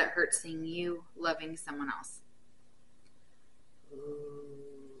about is that it hurts seeing you loving someone else.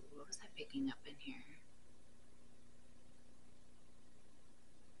 Ooh, what was I picking up in here?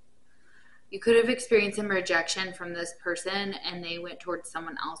 You could have experienced some rejection from this person and they went towards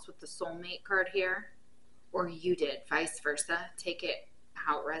someone else with the soulmate card here. Or you did, vice versa. Take it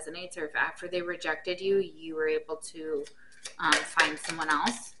how it resonates. Or if after they rejected you, you were able to find someone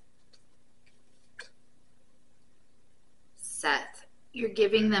else. Seth, you're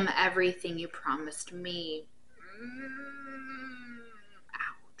giving them everything you promised me.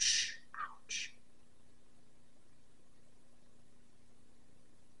 Ouch. Ouch.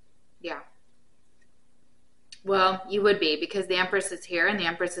 Yeah. Well, you would be, because the Empress is here and the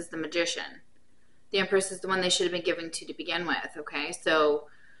Empress is the magician. The Empress is the one they should have been giving to begin with, okay? So,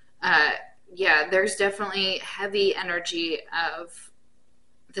 yeah, there's definitely heavy energy of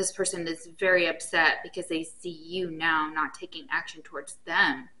this person is very upset because they see you now not taking action towards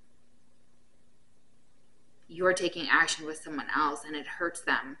them. You're taking action with someone else and it hurts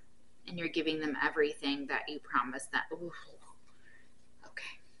them. And you're giving them everything that you promised them. Ooh.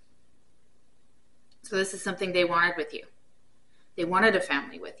 Okay. So this is something they wanted with you. They wanted a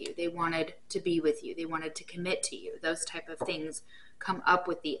family with you. They wanted to be with you. They wanted to commit to you. Those type of things come up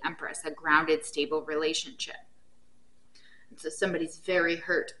with the Empress, a grounded, stable relationship. And so somebody's very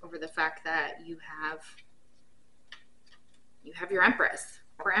hurt over the fact that you have your Empress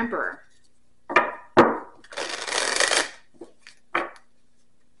or Emperor.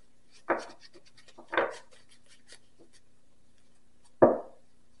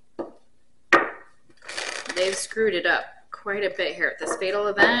 They've screwed it up quite a bit here at this fatal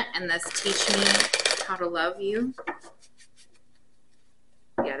event and this teach me how to love you.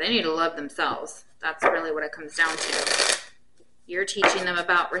 Yeah, they need to love themselves. That's really what it comes down to. You're teaching them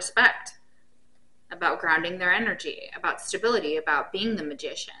about respect, about grounding their energy, about stability, about being the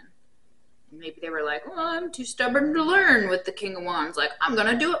magician. And maybe they were like, well, I'm too stubborn to learn with the King of Wands. Like, I'm going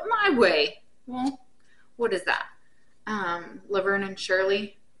to do it my way. Well, what is that? Laverne and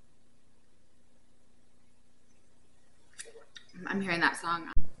Shirley. I'm hearing that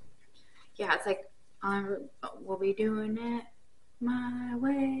song. Yeah, it's like, we'll be doing it my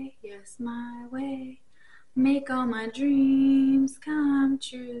way. Yes, my way. Make all my dreams come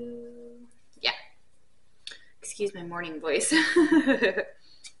true. Yeah. Excuse my morning voice. Okay.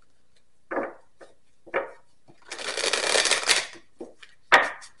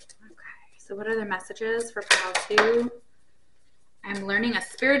 So what are the messages for Pile 2? I'm learning a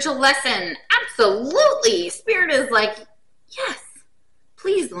spiritual lesson. Absolutely. Spirit is like, yes,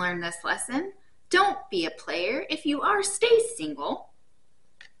 please learn this lesson. Don't be a player. If you are, stay single.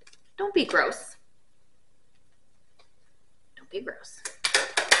 Don't be gross. Don't be gross.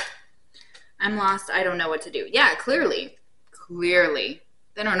 I'm lost. I don't know what to do. Yeah, clearly. Clearly.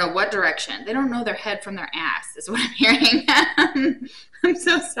 They don't know what direction. They don't know their head from their ass is what I'm hearing. I'm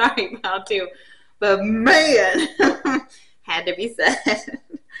so sorry about you. But man, had to be said.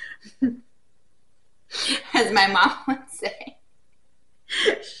 As my mom would say.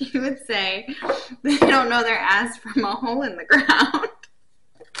 She would say, they don't know their ass from a hole in the ground.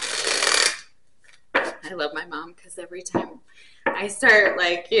 I love my mom because every time I start,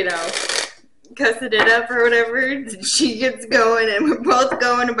 like, you know, cussing it up or whatever, she gets going and we're both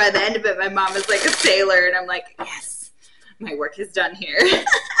going, and by the end of it, my mom is like a sailor, and I'm like, yes, my work is done here.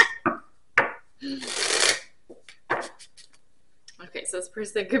 Okay, so this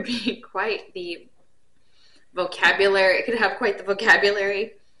person could be quite the vocabulary. It could have quite the vocabulary.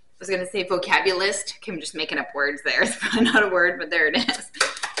 I was going to say vocabulist. I'm just making up words there. It's probably not a word, but there it is.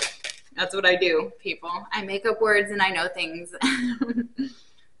 That's what I do, people. I make up words and I know things.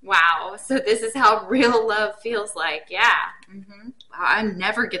 Wow. So this is how real love feels like. Yeah. Wow, I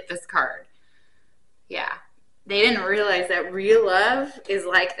never get this card. Yeah. They didn't realize that real love is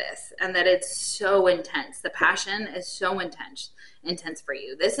like this and that it's so intense. The passion is so intense for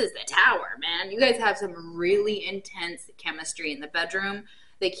you. This is the Tower, man. You guys have some really intense chemistry in the bedroom.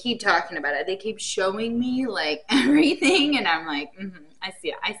 They keep talking about it. They keep showing me like everything, and I'm like, I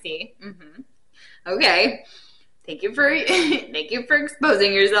see. Okay. Thank you for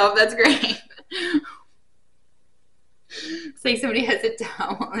exposing yourself. That's great. It's like somebody has a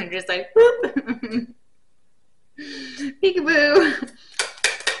towel and just like, whoop. Peekaboo.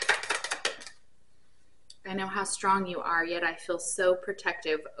 I know how strong you are, yet I feel so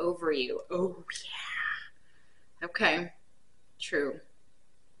protective over you. Oh, yeah. Okay. True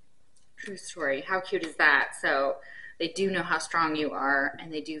story. How cute is that? So they do know how strong you are,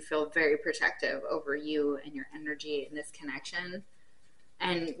 and they do feel very protective over you and your energy in this connection.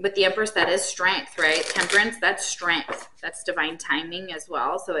 And with the Empress, that is strength, right? Temperance, that's strength. That's divine timing as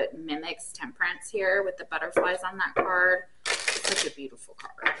well. So it mimics temperance here with the butterflies on that card. It's such a beautiful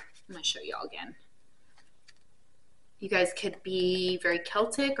card. I'm going to show y'all again. You guys could be very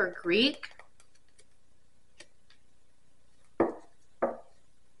Celtic or Greek.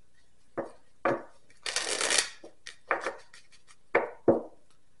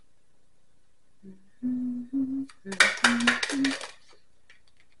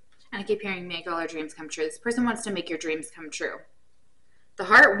 I keep hearing make all our dreams come true. This person wants to make your dreams come true. The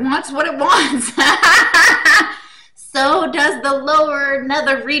heart wants what it wants. So does the lower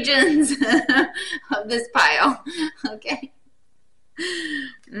nether regions of this pile. Okay.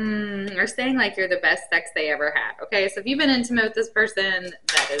 You're saying like you're the best sex they ever had. Okay, so if you've been intimate with this person,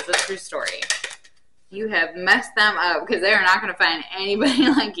 that is a true story. You have messed them up because they are not going to find anybody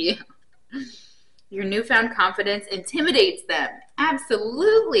like you. Your newfound confidence intimidates them.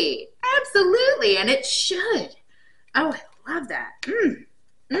 Absolutely. Absolutely. And it should. Oh, I love that.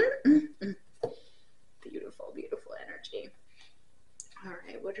 Beautiful, beautiful energy. All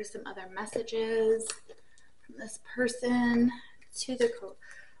right. What are some other messages from this person to the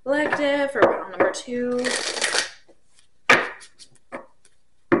collective for panel number 2?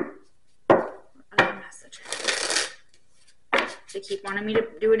 Other messages. They keep wanting me to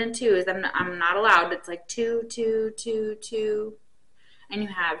do it in twos. I'm not allowed. It's like 2, 2, 2, 2. And you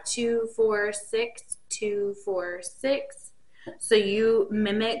have 2, 4, 6, 2, 4, 6. So you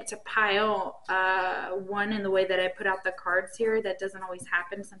mimic to pile 1 in the way that I put out the cards here. That doesn't always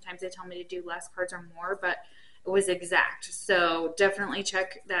happen. Sometimes they tell me to do less cards or more, but it was exact. So definitely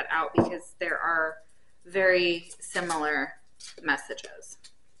check that out because there are very similar messages.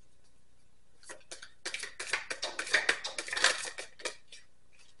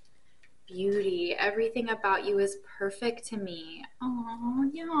 Beauty. Everything about you is perfect to me. Oh,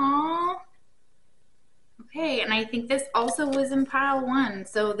 y'all. Okay, and I think this also was in pile 1.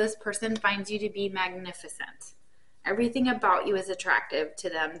 So this person finds you to be magnificent. Everything about you is attractive to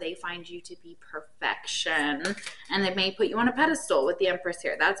them. They find you to be perfection. And they may put you on a pedestal with the Empress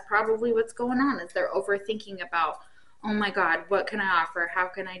here. That's probably what's going on, is they're overthinking about, oh my God, what can I offer? How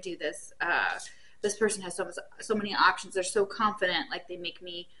can I do this? This person has so many options. They're so confident, like they make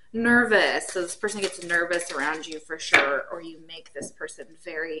me nervous. So this person gets nervous around you for sure, or you make this person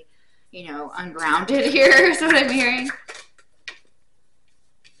very, ungrounded here is what I'm hearing.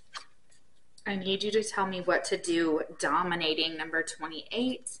 I need you to tell me what to do dominating number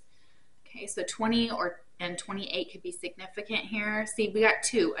 28. Okay, so 20 and 28 could be significant here. See, we got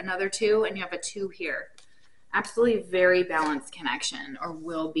 2, another 2, and you have a 2 here. Absolutely very balanced connection, or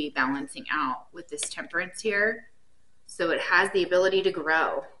will be balancing out with this Temperance here. So it has the ability to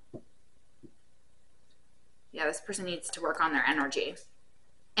grow. Yeah, this person needs to work on their energy.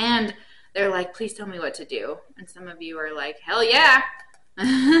 And they're like, please tell me what to do. And some of you are like, hell yeah.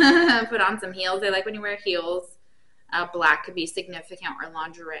 Put on some heels. They like when you wear heels. Black could be significant, or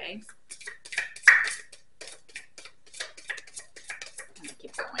lingerie. I'm gonna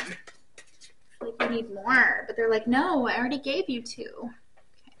keep going. I feel like we need more, but they're like, no, I already gave you 2.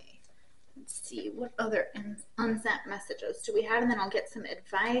 Okay, let's see, what other unsent messages do we have, and then I'll get some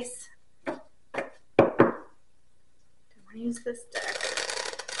advice. Do I want to use this deck?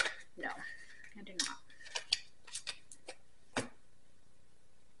 No, I do not.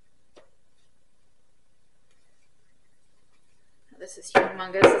 This is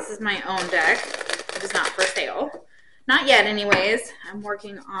humongous. This is my own deck. It is not for sale. Not yet, anyways. I'm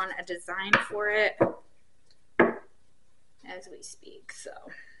working on a design for it as we speak, so.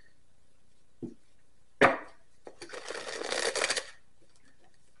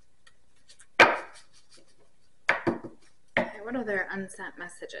 Okay, what other unsent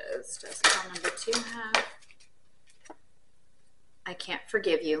messages does call number 2 have? I can't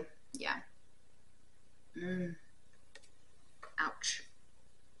forgive you. Yeah. Ouch.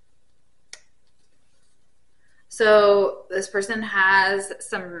 So this person has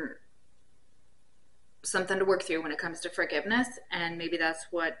something to work through when it comes to forgiveness, and maybe that's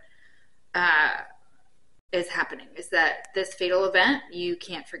what is happening, is that this fatal event, you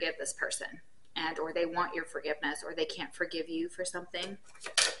can't forgive this person, and or they want your forgiveness, or they can't forgive you for something.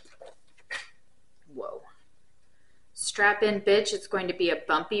 Whoa. Strap in, bitch. It's going to be a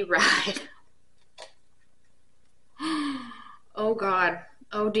bumpy ride. Oh God.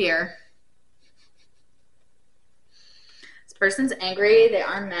 Oh dear. This person's angry. They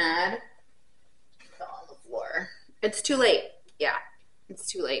are mad. Fell on the floor. It's too late. Yeah, it's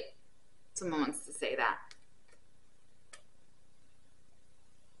too late. Someone wants to say that.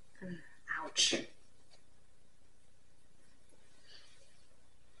 Ouch.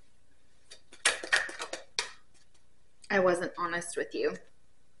 I wasn't honest with you.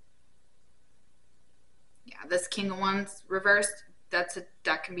 Yeah, this King of Wands reversed, that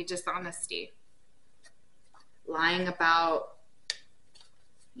can be dishonesty. Lying about,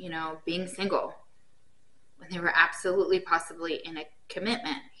 being single when they were absolutely possibly in a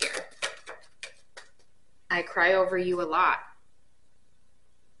commitment here. I cry over you a lot.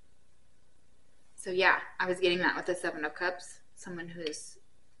 So yeah, I was getting that with the 7 of Cups. Someone who's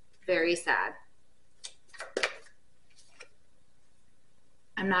very sad.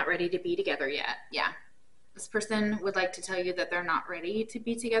 I'm not ready to be together yet. Yeah. This person would like to tell you that they're not ready to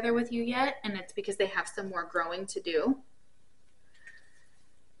be together with you yet, and it's because they have some more growing to do.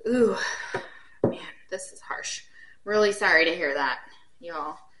 Ooh, man, this is harsh. Really sorry to hear that,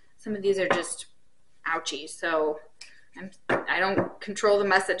 y'all. Some of these are just ouchy, so I don't control the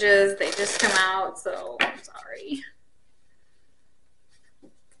messages. They just come out, so I'm sorry.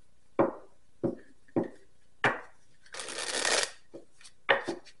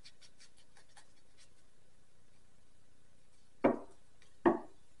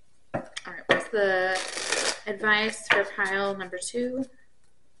 The advice for pile number 2.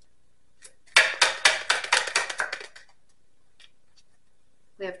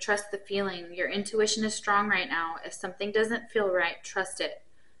 We have trust the feeling. Your intuition is strong right now. If something doesn't feel right, trust it.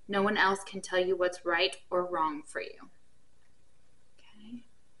 No one else can tell you what's right or wrong for you. Okay.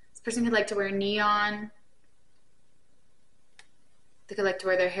 This person could like to wear neon. They could like to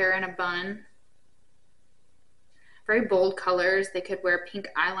wear their hair in a bun. Very bold colors. They could wear pink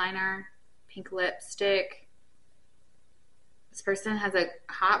eyeliner, pink lipstick. This person has a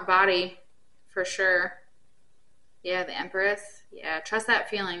hot body for sure. Yeah, the Empress. Yeah, trust that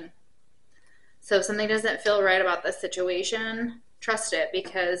feeling. So if something doesn't feel right about this situation, trust it,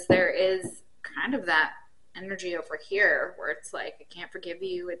 because there is kind of that energy over here where it's like, I can't forgive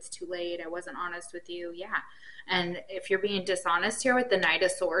you. It's too late. I wasn't honest with you. Yeah. And if you're being dishonest here with the Knight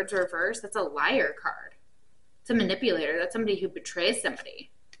of Swords reverse, that's a liar card. It's a manipulator. That's somebody who betrays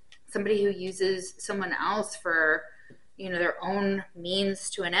somebody. Somebody who uses someone else for, their own means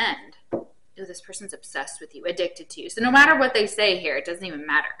to an end. Ooh, this person's obsessed with you, addicted to you. So no matter what they say here, it doesn't even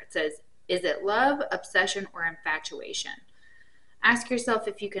matter. It says, is it love, obsession, or infatuation? Ask yourself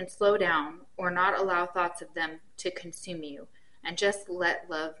if you can slow down or not allow thoughts of them to consume you, and just let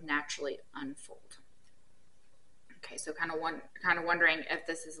love naturally unfold. Okay, so kind of wondering if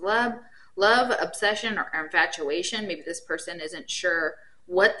this is love, obsession, or infatuation. Maybe this person isn't sure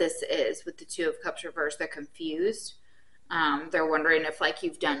what this is with the 2 of Cups reversed. They're confused. They're wondering if like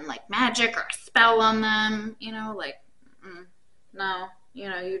you've done like magic or a spell on them, you know, like, no, you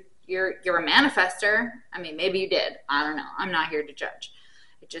know, you're a manifester. I mean, maybe you did. I don't know. I'm not here to judge.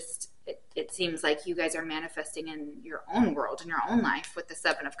 It seems like you guys are manifesting in your own world, in your own life with the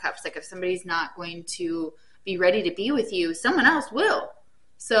Seven of Cups. Like if somebody's not going to be ready to be with you, someone else will.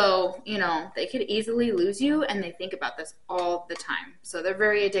 So, you know, they could easily lose you, and they think about this all the time. So they're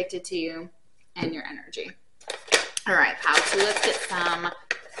very addicted to you and your energy. All right, Pal 2, let's get some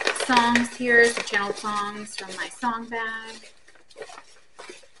songs here, some channel songs from my song bag.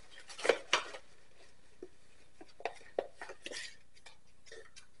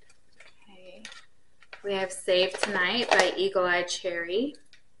 Okay, we have Save Tonight by Eagle Eye Cherry.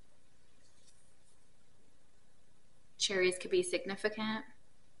 Cherries could be significant.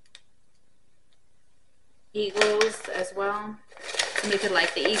 Eagles as well. Somebody could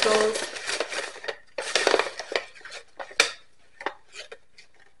like the Eagles.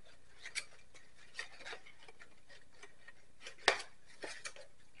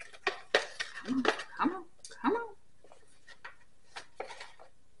 Come on.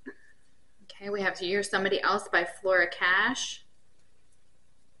 Okay, we have You're Somebody Else by Flora Cash.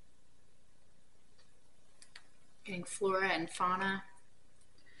 Getting flora and fauna.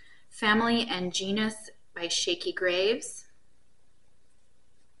 Family and Genus by Shaky Graves.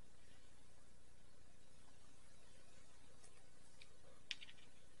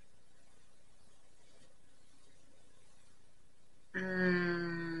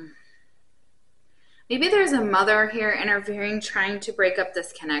 Maybe there's a mother here interfering, trying to break up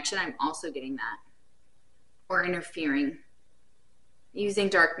this connection. I'm also getting that. Or interfering. Using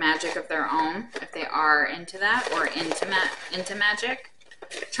dark magic of their own, if they are into that, or into magic.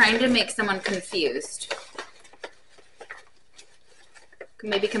 Trying to make someone confused.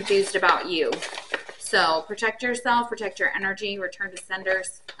 Maybe confused about you. So protect yourself, protect your energy, return to sender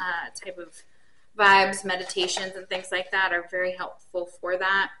type of vibes, meditations, and things like that are very helpful for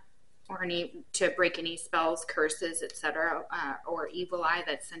that. Or to break any spells, curses, etc., or evil eye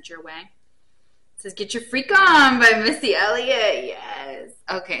that's sent your way. It says, Get Your Freak On by Missy Elliott. Yes.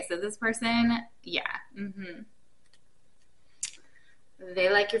 Okay, so this person, yeah. They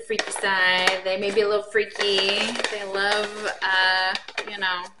like your freaky side. They may be a little freaky. They love, you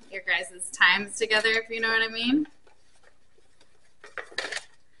know, your guys' times together, if you know what I mean.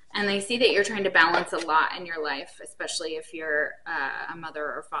 And they see that you're trying to balance a lot in your life, especially if you're a mother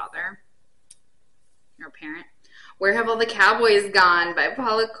or father or a parent. Where Have All the Cowboys Gone by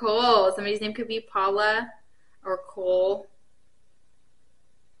Paula Cole. Somebody's name could be Paula or Cole.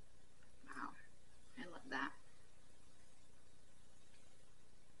 Wow. I love that.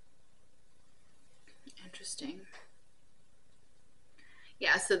 Interesting.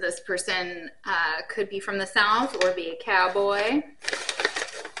 Yeah, so this person could be from the South or be a cowboy.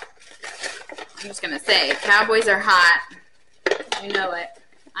 I'm just going to say, cowboys are hot. You know it.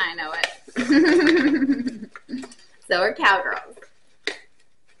 I know it. So are cowgirls.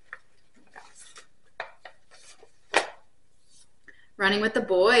 Running with the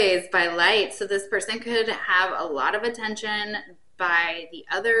Boys by Light. So this person could have a lot of attention by the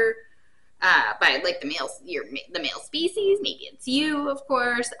other, by like the male species. Maybe it's you, of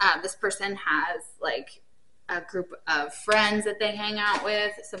course. This person has like a group of friends that they hang out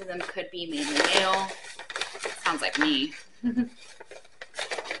with. Some of them could be mainly male. Sounds like me. I'd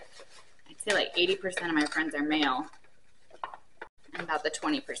say like 80% of my friends are male. And about the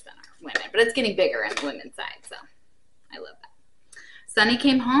 20% are women. But it's getting bigger on the women's side, so I love that. Sunny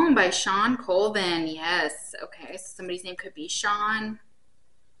Came Home by Sean Colvin. Yes. Okay, so somebody's name could be Sean.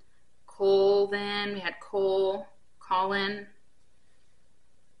 Colvin. We had Cole. Colin.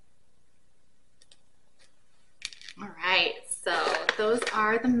 All right, so those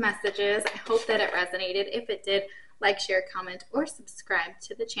are the messages. I hope that it resonated. If it did, like, share, comment, or subscribe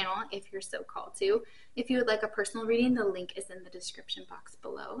to the channel if you're so called to. If you would like a personal reading, the link is in the description box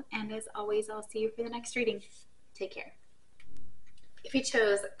below. And as always, I'll see you for the next reading. Take care. If you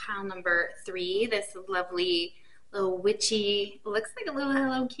chose pile number 3, this lovely little witchy, looks like a little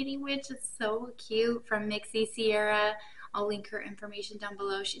Hello Kitty witch. It's so cute, from MiksiSierra. I'll link her information down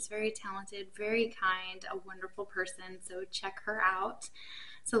below. She's very talented, very kind, a wonderful person, so check her out.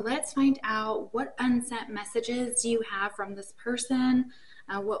 So let's find out, what unsent messages do you have from this person?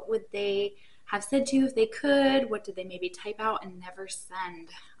 What would they have said to you if they could? What did they maybe type out and never send?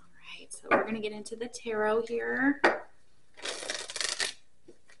 All right, so we're going to get into the tarot here.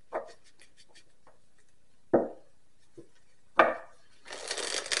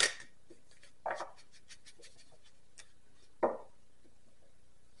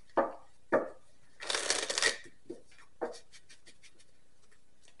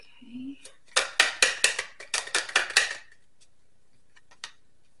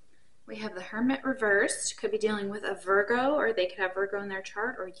 Hermit reversed. Could be dealing with a Virgo, or they could have Virgo in their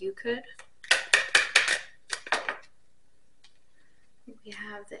chart, or you could. We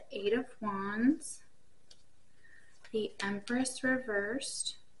have the Eight of Wands, the Empress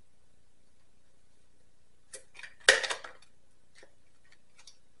reversed,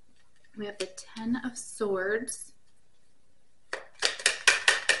 we have the Ten of Swords,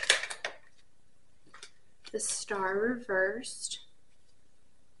 the Star reversed,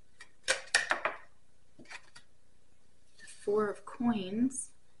 the Four of Coins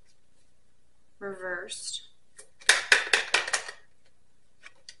reversed,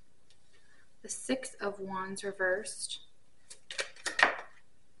 the Six of Wands reversed,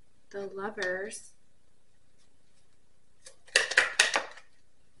 the Lovers,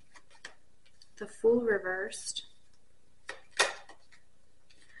 the Fool reversed,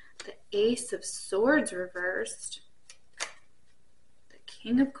 the Ace of Swords reversed, the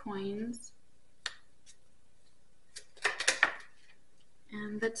King of Coins,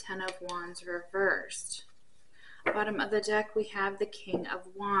 and the Ten of Wands reversed. Bottom of the deck, we have the King of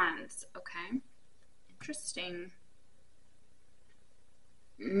Wands. Okay, interesting.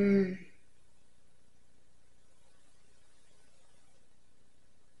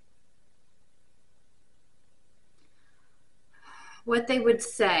 What they would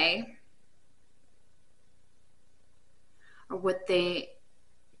say, or what they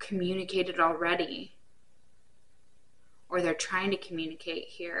communicated already, or they're trying to communicate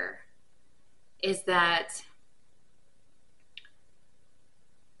here, is that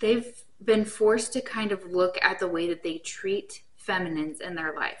they've been forced to kind of look at the way that they treat feminines in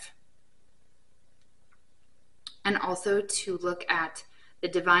their life. And also to look at the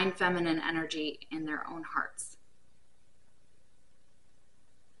divine feminine energy in their own hearts.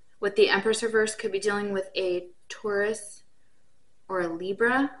 With the Empress reverse, could be dealing with a Taurus or a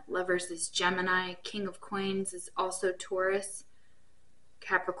Libra. Lovers is Gemini. King of Coins is also Taurus,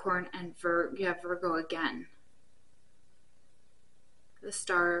 Capricorn, and you have Virgo again. The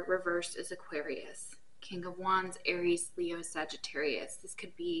Star reversed is Aquarius. King of Wands, Aries, Leo, Sagittarius. This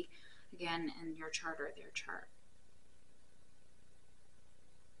could be, again, in your chart or their chart.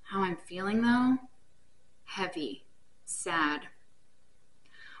 How I'm feeling, though? Heavy, sad.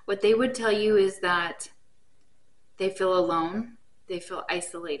 What they would tell you is that they feel alone. They feel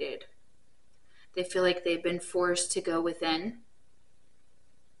isolated. They feel like they've been forced to go within.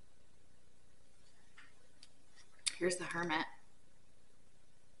 Here's the Hermit.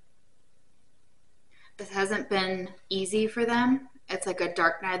 This hasn't been easy for them. It's like a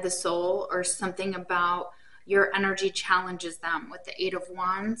dark night of the soul, or something about your energy challenges them. With the Eight of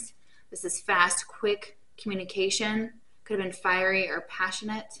Wands, this is fast, quick communication. Could have been fiery or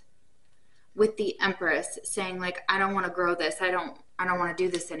passionate. With the Empress saying, like, I don't want to grow this. I don't want to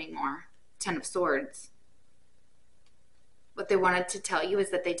do this anymore. Ten of Swords. What they wanted to tell you is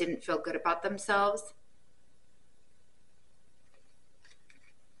that they didn't feel good about themselves.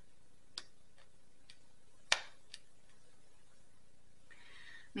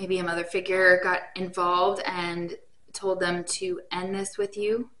 Maybe a mother figure got involved and told them to end this with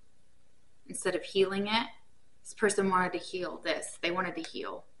you instead of healing it. This person wanted to heal this. They wanted to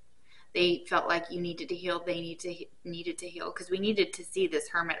heal. They felt like you needed to heal. They needed to heal, because we needed to see this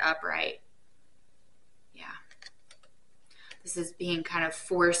Hermit upright. Yeah. This is being kind of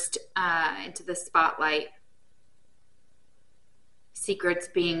forced into the spotlight. Secrets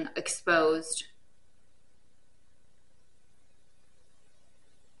being exposed.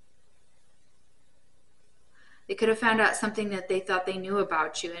 They could have found out something that they thought they knew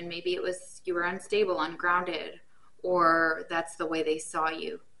about you, and maybe it was you were unstable, ungrounded, or that's the way they saw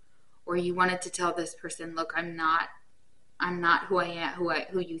you. Or you wanted to tell this person, look, I'm not who I am,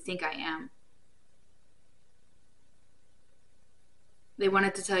 who you think I am. They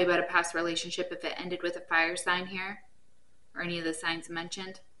wanted to tell you about a past relationship if it ended with a fire sign here, or any of the signs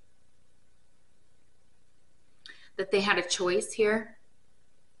mentioned. That they had a choice here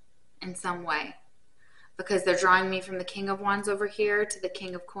in some way. Because they're drawing me from the King of Wands over here to the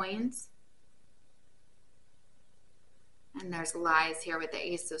King of Coins. And there's lies here with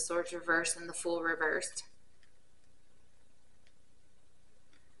the Ace of Swords reversed and the Fool reversed.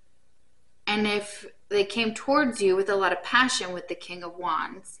 And if they came towards you with a lot of passion with the King of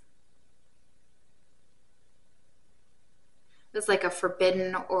Wands, it's like a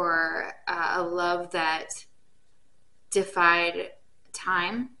forbidden or a love that defied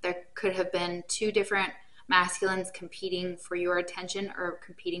time. There could have been two different masculines competing for your attention or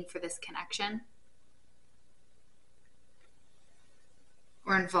competing for this connection,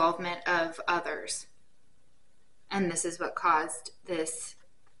 or involvement of others. And this is what caused this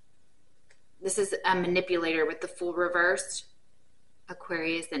This is a manipulator with the Fool reversed.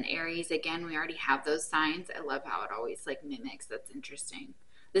 Aquarius and Aries, again, we already have those signs. I love how it always like mimics. That's interesting.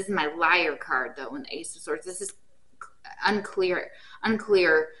 This is my Liar card, though, in the Ace of Swords. This is unclear,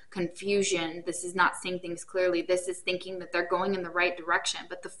 confusion. This is not seeing things clearly. This is thinking that they're going in the right direction.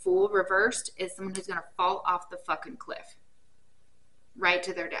 But the Fool reversed is someone who's going to fall off the fucking cliff right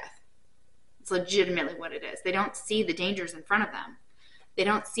to their death. It's legitimately what it is. They don't see the dangers in front of them. They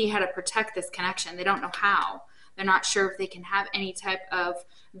don't see how to protect this connection. They don't know how. They're not sure if they can have any type of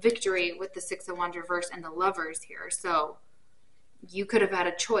victory with the Six of Wands reverse and the Lovers here. So you could have had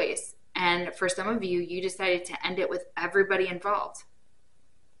a choice. And for some of you, you decided to end it with everybody involved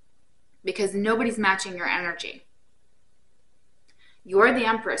because nobody's matching your energy. You're the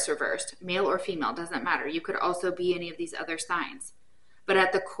Empress reversed, male or female, doesn't matter. You could also be any of these other signs. But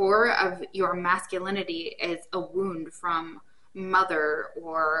at the core of your masculinity is a wound from mother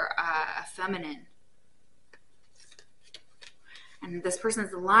or a feminine. And this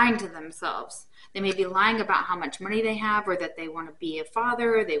person's lying to themselves. They may be lying about how much money they have, or that they want to be a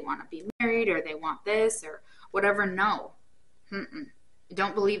father, or they want to be married, or they want this, or whatever. No.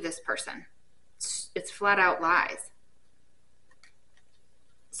 Don't believe this person. It's flat out lies.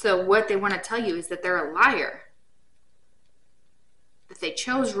 So what they want to tell you is that they're a liar. That they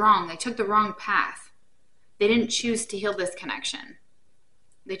chose wrong. They took the wrong path. They didn't choose to heal this connection.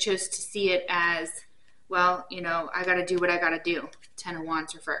 They chose to see it as, well, you know, I got to do what I got to do. 10 of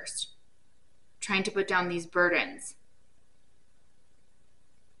Wands reversed. Trying to put down these burdens.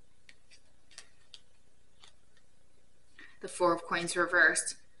 The Four of Coins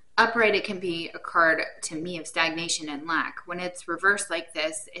reversed. Upright, it can be a card to me of stagnation and lack. When it's reversed like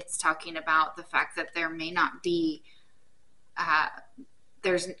this, it's talking about the fact that there may not be,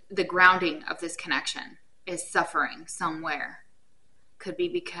 there's the grounding of this connection is suffering somewhere. Could be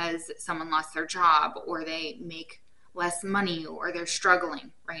because someone lost their job, or they make less money, or they're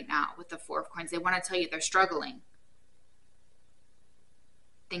struggling right now with the Four of Coins. They want to tell you they're struggling.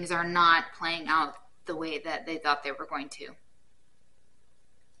 Things are not playing out the way that they thought they were going to.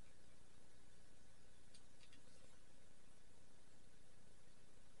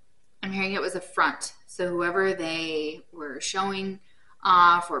 I'm hearing it was a front. So whoever they were showing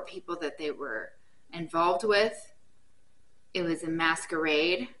off, or people that they were involved with, it was a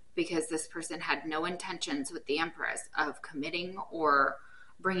masquerade, because this person had no intentions with the Empress of committing or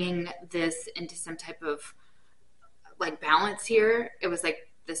bringing this into some type of like balance here. It was like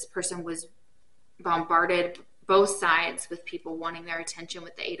this person was bombarded both sides with people wanting their attention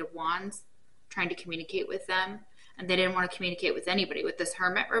with the Eight of Wands, trying to communicate with them, and they didn't want to communicate with anybody. With this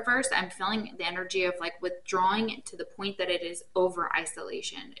Hermit reverse, I'm feeling the energy of like withdrawing to the point that it is over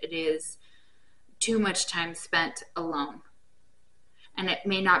isolation. It is too much time spent alone. And it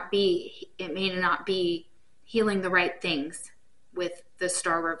may not be healing the right things with the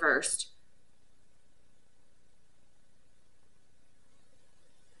Star reversed.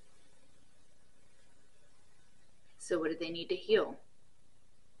 So what do they need to heal?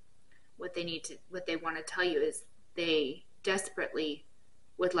 What they want to tell you is they desperately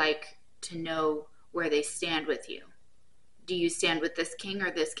would like to know where they stand with you. Do you stand with this king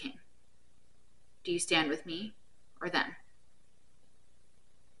or this king? Do you stand with me or them?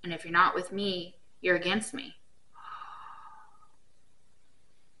 And if you're not with me, you're against me.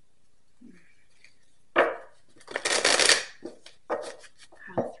 Pile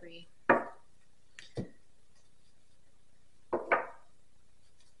 3.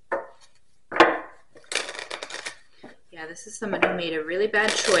 Yeah, this is someone who made a really bad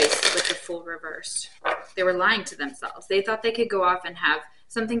choice with the Fool reversed. They were lying to themselves. They thought they could go off and have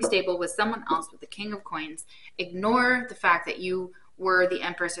something stable with someone else, with the King of Coins. Ignore the fact that you were the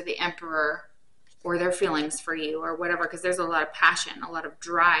Empress or the Emperor, or their feelings for you, or whatever, because there's a lot of passion, a lot of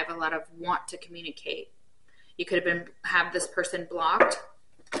drive, a lot of want to communicate. You could have this person blocked,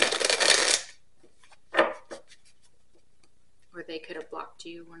 or they could have blocked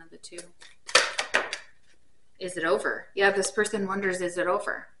you, one of the two. Is it over? Yeah, this person wonders, is it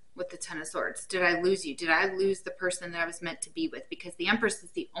over? With the Ten of Swords. Did I lose you? Did I lose the person that I was meant to be with? Because the Empress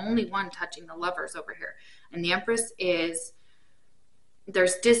is the only one touching the Lovers over here. And the Empress is,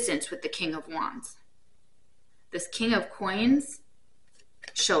 there's distance with the King of Wands. This King of Coins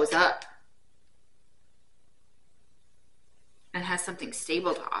shows up and has something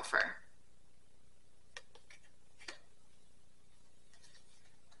stable to offer.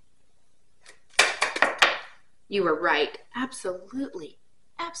 You were right. Absolutely.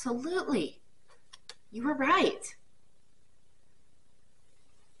 Absolutely. You were right.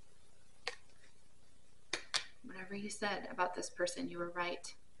 Whatever you said about this person, you were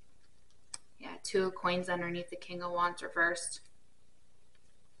right. Yeah, 2 of Coins underneath the King of Wands reversed.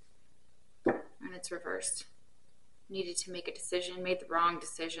 And it's reversed. Needed to make a decision, made the wrong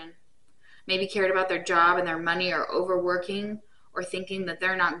decision. Maybe cared about their job and their money, or overworking, or thinking that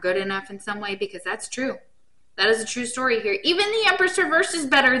they're not good enough in some way, because that's true. That is a true story here. Even the Empress reversed is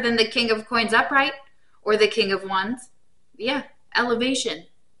better than the King of Coins upright or the King of Wands. Yeah, elevation.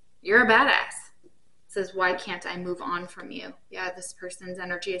 You're a badass. It says, why can't I move on from you? Yeah, this person's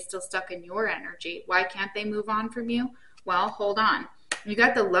energy is still stuck in your energy. Why can't they move on from you? Well, hold on. You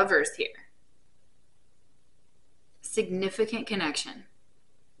got the Lovers here. Significant connection.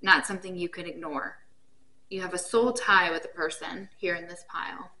 Not something you can ignore. You have a soul tie with a person here in this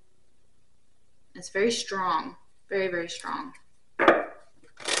pile. It's very strong. Very, very strong.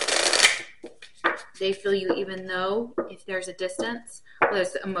 They feel you even though if there's a distance,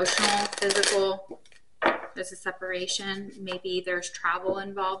 there's emotional, physical, there's a separation. Maybe there's travel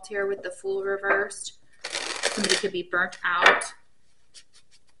involved here with the Fool reversed. Somebody could be burnt out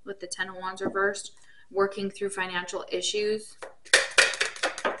with the 10 of Wands reversed, working through financial issues.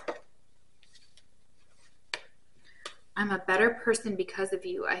 I'm a better person because of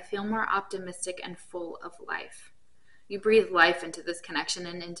you. I feel more optimistic and full of life. You breathe life into this connection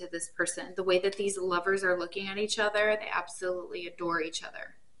and into this person. The way that these lovers are looking at each other, they absolutely adore each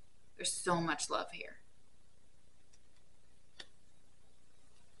other. There's so much love here.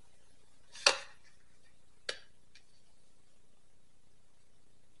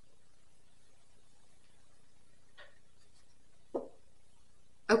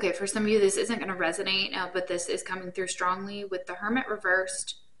 Okay, for some of you, this isn't going to resonate, but this is coming through strongly with the Hermit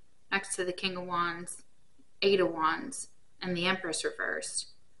reversed next to the King of Wands, 8 of Wands, and the Empress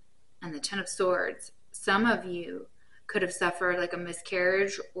reversed, and the 10 of Swords. Some of you could have suffered like a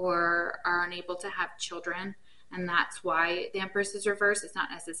miscarriage or are unable to have children, and that's why the Empress is reversed. It's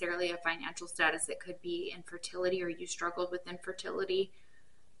not necessarily a financial status. It could be infertility, or you struggled with infertility.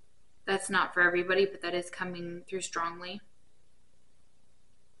 That's not for everybody, but that is coming through strongly.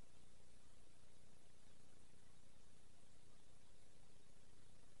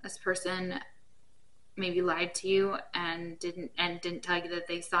 This person maybe lied to you and didn't tell you that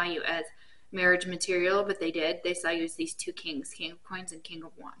they saw you as marriage material, but they did. They saw you as these 2 kings, King of Coins and King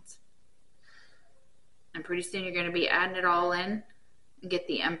of Wands. And pretty soon you're going to be adding it all in and get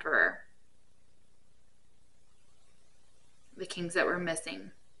the Emperor. The kings that were missing.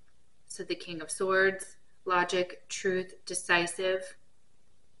 So the King of Swords, logic, truth, decisive.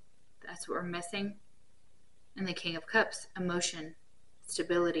 That's what we're missing. And the King of Cups, emotion,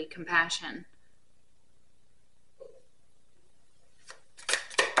 stability, compassion.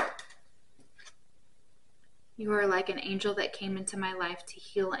 You are like an angel that came into my life to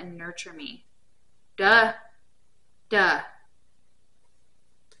heal and nurture me. Duh. Duh.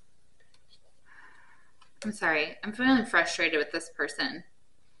 I'm sorry. I'm feeling frustrated with this person.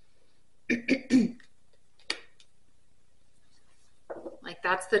 Like,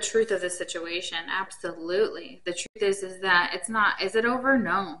 that's the truth of the situation. Absolutely. The truth is that it's not. Is it over?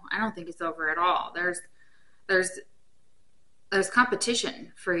 No, I don't think it's over at all. There's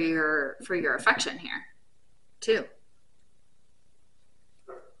competition for your affection here, too.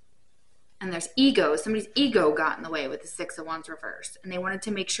 And there's ego. Somebody's ego got in the way with the 6 of Wands reversed, and they wanted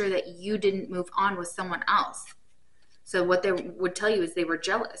to make sure that you didn't move on with someone else. So what they would tell you is they were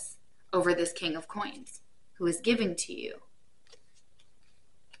jealous over this King of Coins who is giving to you,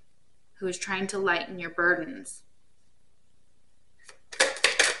 who is trying to lighten your burdens.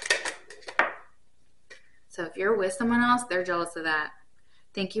 So if you're with someone else, they're jealous of that.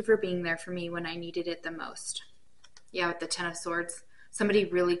 Thank you for being there for me when I needed it the most. Yeah, with the 10 of Swords. Somebody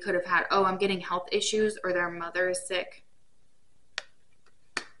really could have had, I'm getting health issues, or their mother is sick.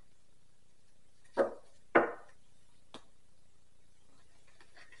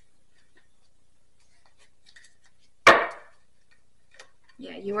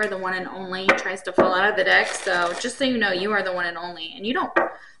 Yeah, you are the one and only. Tries to fall out of the deck. So just so you know, you are the one and only. And you don't,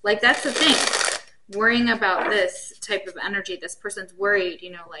 like, that's the thing. Worrying about this type of energy, this person's worried,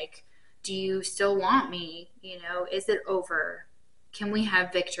 like, do you still want me? Is it over? Can we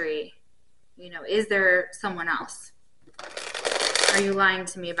have victory? Is there someone else? Are you lying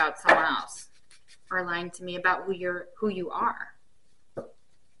to me about someone else? Or lying to me about who you are?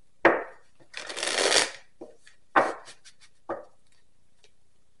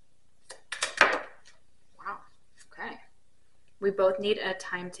 Wow. Okay. We both need a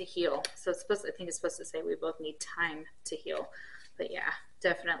time to heal. So I think it's supposed to say we both need time to heal. But yeah,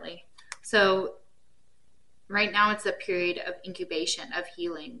 definitely. So right now it's a period of incubation, of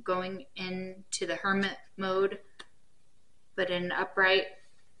healing, going into the Hermit mode, but in upright,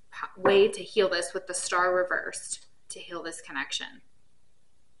 way to heal this with the star reversed, to heal this connection.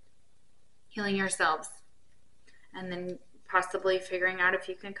 Healing yourselves. And then possibly figuring out if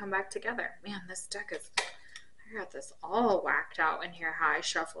you can come back together. Man, this deck is, I got this all whacked out in here how I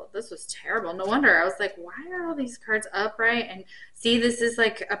shuffled. This was terrible. No wonder. I was like, why are all these cards upright? And see, this is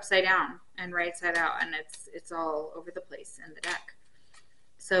like upside down and right side out, and it's all over the place in the deck.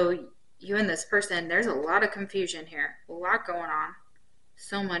 So you and this person, there's a lot of confusion here. A lot going on.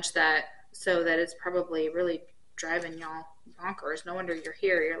 So much that it's probably really driving y'all bonkers. No wonder you're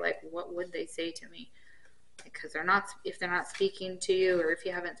here. You're like, what would they say to me? Because if they're not speaking to you, or if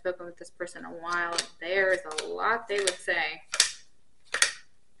you haven't spoken with this person in a while, there's a lot they would say.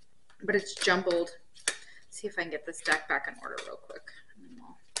 But it's jumbled. Let's see if I can get this deck back in order real quick. And then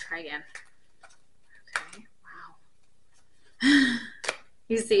we'll try again. Okay, wow.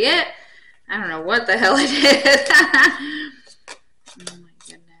 You see it? I don't know what the hell it is. Oh my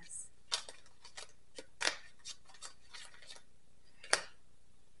goodness.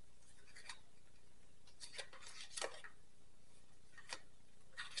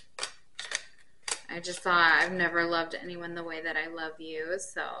 I just saw, I've never loved anyone the way that I love you.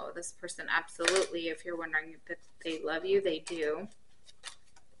 So this person, absolutely, if you're wondering if they love you, they do.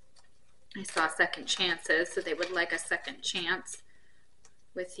 I saw second chances, so they would like a second chance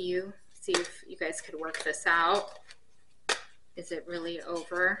with you. See if you guys could work this out. Is it really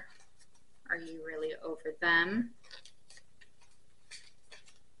over? Are you really over them?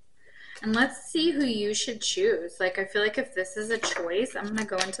 And let's see who you should choose. Like, I feel like if this is a choice, I'm going to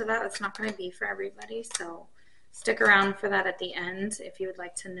go into that. It's not going to be for everybody, so stick around for that at the end if you would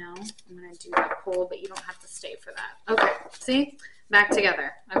like to know. I'm going to do that poll, but you don't have to stay for that. Okay, see? Back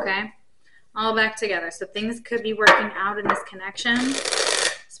together, okay? All back together. So things could be working out in this connection.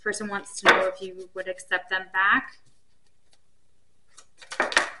 This person wants to know if you would accept them back.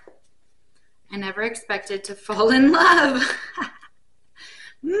 I never expected to fall in love.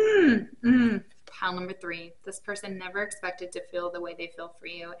 Pile number 3. This person never expected to feel the way they feel for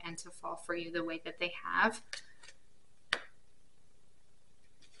you and to fall for you the way that they have.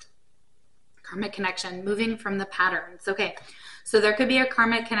 Karmic connection, moving from the patterns. Okay, so there could be a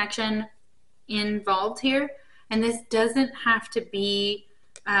karmic connection involved here, and this doesn't have to be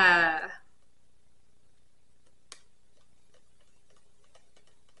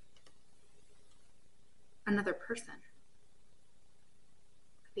another person.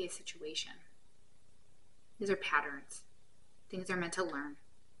 It could be a situation. These are patterns. Things are meant to learn.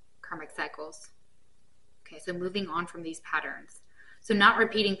 Karmic cycles. Okay, so moving on from these patterns. So not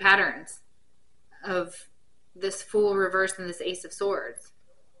repeating patterns of this Fool reverse and this Ace of Swords,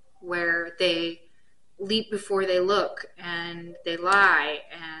 where they leap before they look and they lie.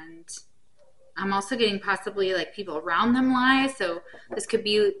 And I'm also getting possibly like people around them lie. So this could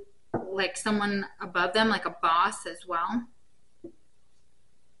be like someone above them, like a boss as well.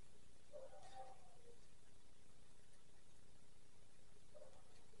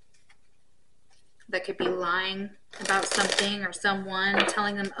 That could be lying about something or someone,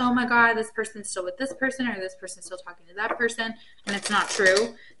 telling them, oh my God, this person's still with this person, or this person's still talking to that person, and it's not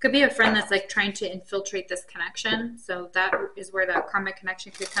true. Could be a friend that's like trying to infiltrate this connection. So that is where that karmic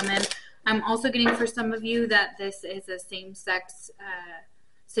connection could come in. I'm also getting for some of you that this is a same-sex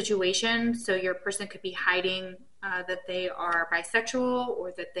situation. So your person could be hiding that they are bisexual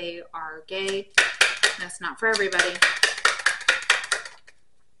or that they are gay. That's not for everybody.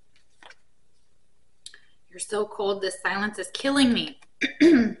 You're so cold. This silence is killing me.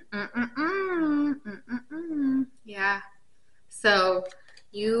 Yeah. So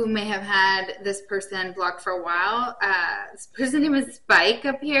you may have had this person blocked for a while. This person's name is Spike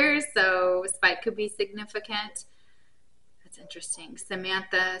up here. So Spike could be significant. That's interesting.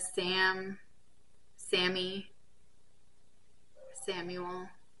 Samantha, Sam, Sammy, Samuel,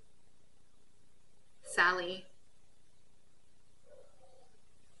 Sally,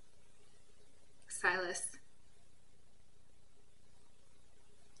 Silas.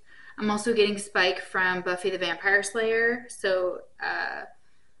 I'm also getting Spike from Buffy the Vampire Slayer. So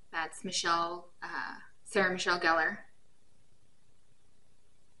that's Michelle, Sarah Michelle Gellar.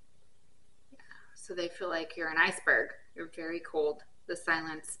 Yeah. So they feel like you're an iceberg. You're very cold. The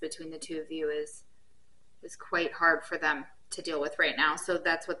silence between the two of you is quite hard for them to deal with right now. So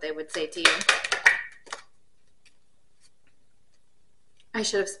that's what they would say to you. I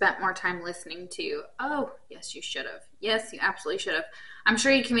should have spent more time listening to you. Oh, yes, you should have. Yes, you absolutely should have. I'm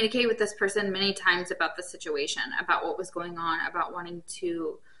sure you communicated with this person many times about the situation, about what was going on, about wanting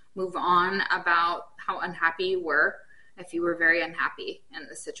to move on, about how unhappy you were, if you were very unhappy in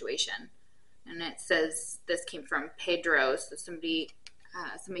the situation. And it says this came from Pedro, so somebody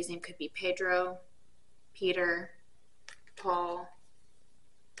Somebody's name could be Pedro, Peter, Paul,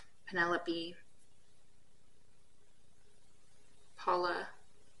 Penelope, Paula.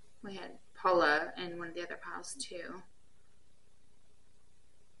 We had Paula in one of the other piles too.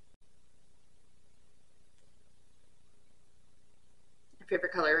 Your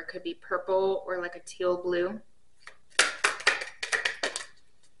favorite color could be purple or like a teal blue.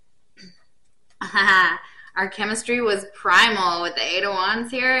 Our chemistry was primal with the 8 of Wands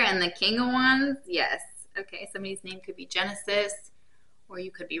here and the King of Wands. Yes. Okay, somebody's name could be Genesis, or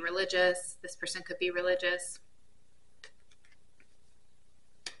you could be religious. This person could be religious.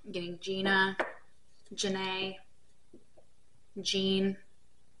 I'm getting Gina, Janae, Jean,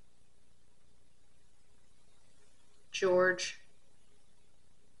 George,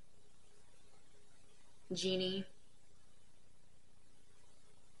 Jeannie,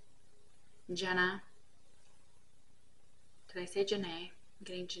 Jenna. Did I say Janae? I'm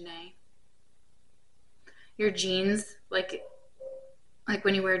getting Janae. Your genes, like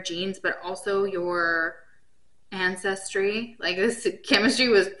when you wear jeans, but also your ancestry. Like this chemistry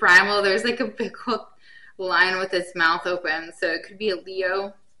was primal. There's like a big old line with its mouth open. So it could be a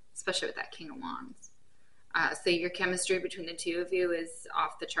Leo, especially with that King of Wands. So your chemistry between the two of you is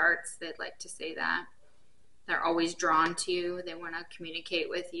off the charts. They'd like to say that. They're always drawn to you. They want to communicate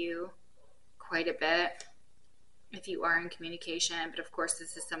with you quite a bit if you are in communication. But of course,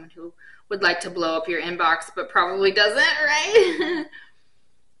 this is someone who would like to blow up your inbox, but probably doesn't, right?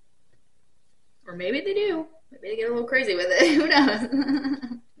 Or maybe they do. Maybe they get a little crazy with it. Who knows?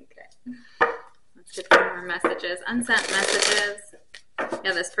 Okay. Let's get some more messages. Unsent messages.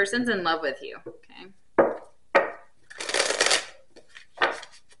 Yeah, this person's in love with you. Okay.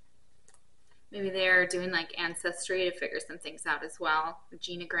 Maybe they're doing like ancestry to figure some things out as well.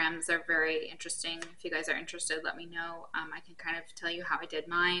 Genograms are very interesting. If you guys are interested, let me know. I can kind of tell you how I did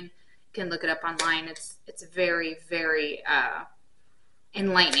mine. You can look it up online. It's very, very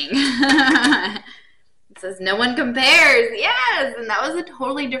enlightening. It says no one compares. Yes, and that was a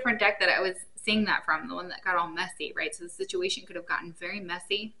totally different deck that I was seeing that from, the one that got all messy, right? So the situation could have gotten very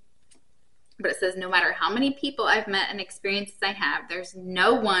messy. But it says no matter how many people I've met and experiences I have, there's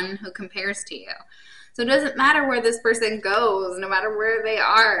no one who compares to you. So it doesn't matter where this person goes, no matter where they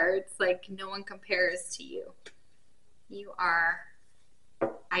are. It's like no one compares to you. You are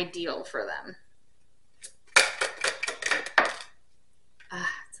ideal for them. It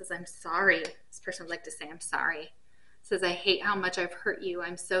says, I'm sorry. This person would like to say, I'm sorry. It says, I hate how much I've hurt you.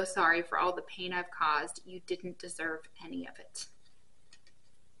 I'm so sorry for all the pain I've caused. You didn't deserve any of it.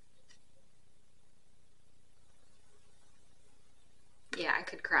 Yeah, I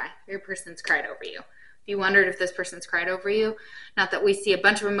could cry. Your person's cried over you. If you wondered if this person's cried over you, not that we see a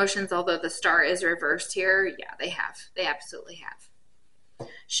bunch of emotions, although the star is reversed here. Yeah, they have. They absolutely have.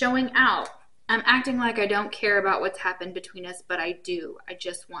 Showing out. I'm acting like I don't care about what's happened between us, but I do. I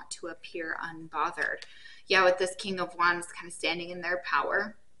just want to appear unbothered. Yeah, with this King of Wands kind of standing in their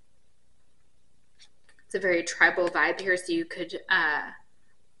power. It's a very tribal vibe here, so you could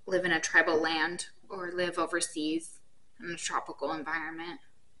live in a tribal land or live overseas in a tropical environment.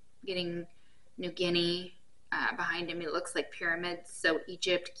 Getting New Guinea behind him. It looks like pyramids. So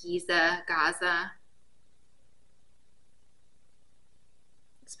Egypt, Giza, Gaza.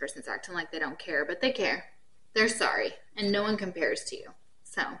 This person's acting like they don't care, but they care. They're sorry. And no one compares to you.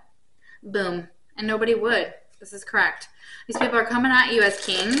 So, boom. And nobody would. This is correct. These people are coming at you as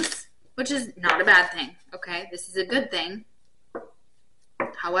kings, which is not a bad thing. Okay? This is a good thing.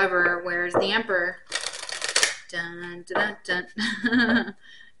 However, where's the Emperor? Dun, dun, dun, dun.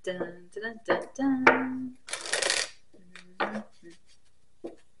 Dun, dun, dun, dun.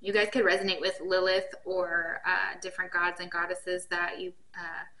 You guys could resonate with Lilith or different gods and goddesses that you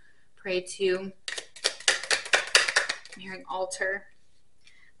pray to. I'm hearing altar.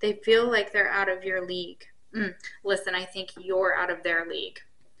 They feel like they're out of your league. Listen, I think you're out of their league.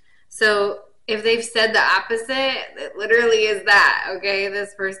 So if they've said the opposite, it literally is that, okay?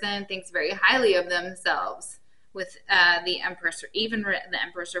 This person thinks very highly of themselves with the Empress, or even the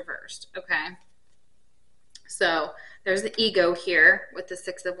Empress reversed, okay? So there's the ego here with the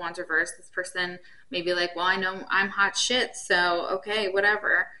Six of Wands reversed. This person may be like, well, I know I'm hot shit, so okay,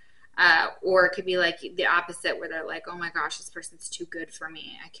 whatever. Or it could be like the opposite, where they're like, oh my gosh, this person's too good for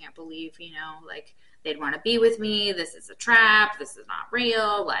me. I can't believe, like they'd want to be with me. This is a trap. This is not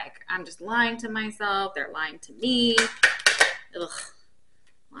real. Like, I'm just lying to myself. They're lying to me. Ugh.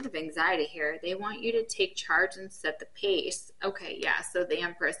 A lot of anxiety here. They want you to take charge and set the pace. Okay, yeah, so the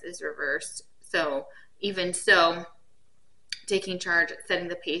Empress is reversed. So even so, taking charge, setting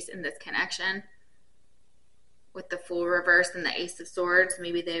the pace in this connection, with the Fool reverse and the Ace of Swords.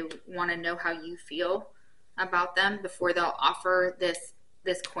 Maybe they want to know how you feel about them before they'll offer this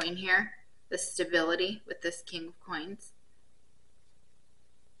coin here, this stability with this King of Coins.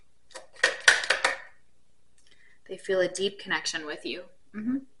 They feel a deep connection with you.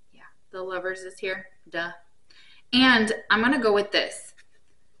 Yeah, the Lovers is here. Duh. And I'm going to go with this.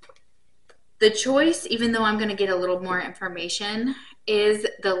 The choice, even though I'm going to get a little more information, is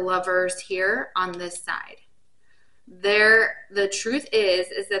the Lovers here on this side. The truth is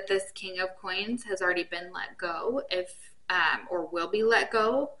that this King of Coins has already been let go, or will be let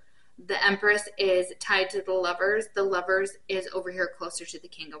go. The Empress is tied to the Lovers. The Lovers is over here closer to the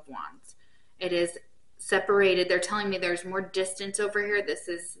King of Wands. It is separated. They're telling me there's more distance over here. This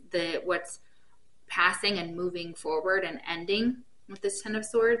is what's passing and moving forward and ending with this Ten of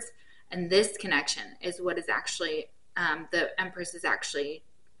Swords. And this connection is what is actually, the Empress is actually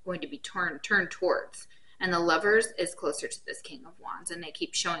going to be turned towards. And the Lovers is closer to this King of Wands. And they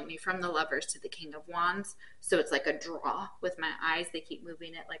keep showing me from the Lovers to the King of Wands. So it's like a draw with my eyes. They keep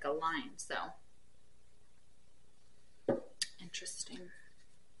moving it like a line. So interesting.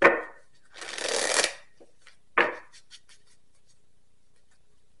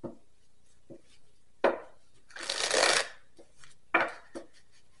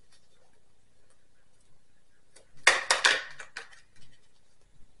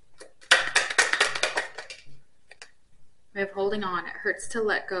 We have holding on. It hurts to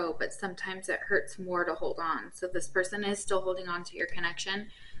let go, but sometimes it hurts more to hold on. So this person is still holding on to your connection.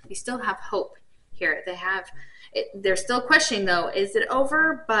 You still have hope here. They're still questioning though, is it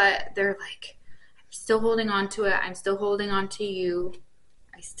over? But they're like, I'm still holding on to it. I'm still holding on to you.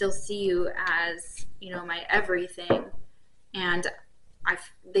 I still see you as, my everything. And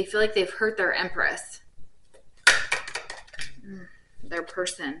they feel like they've hurt their Empress. Their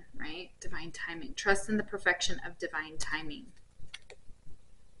person, right? Divine timing. Trust in the perfection of divine timing.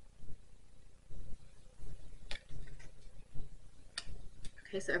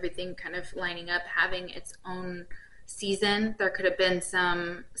 Okay, so everything kind of lining up, having its own season. There could have been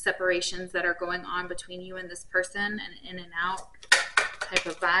some separations that are going on between you and this person, and in and out type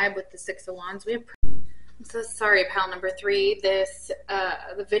of vibe with the Six of Wands. I'm so sorry, pile number 3.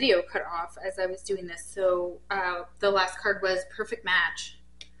 The video cut off as I was doing this. So the last card was Perfect Match.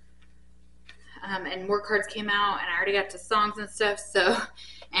 And more cards came out, and I already got to songs and stuff. So,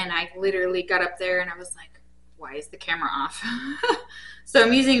 and I literally got up there and I was like, why is the camera off? So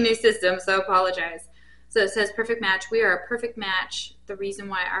I'm using a new system, so I apologize. So it says perfect match. We are a perfect match. The reason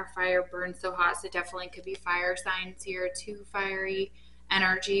why our fire burns so hot, so definitely could be fire signs here, 2 fiery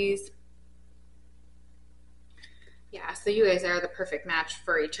energies. Yeah, so you guys are the perfect match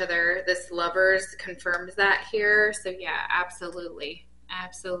for each other. This Lovers confirms that here. So yeah, absolutely.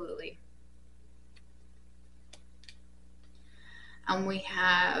 Absolutely. And we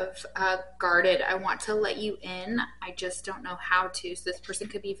have guarded. I want to let you in. I just don't know how to. So this person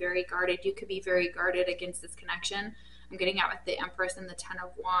could be very guarded. You could be very guarded against this connection. I'm getting out with the Empress and the Ten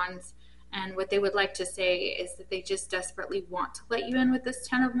of Wands. And what they would like to say is that they just desperately want to let you in with this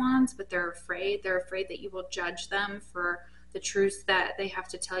Ten of Wands, but they're afraid. They're afraid that you will judge them for the truths that they have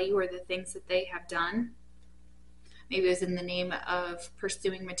to tell you or the things that they have done. Maybe it was in the name of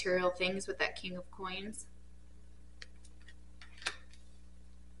pursuing material things with that King of Coins.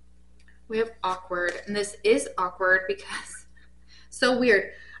 We have awkward, and this is awkward because so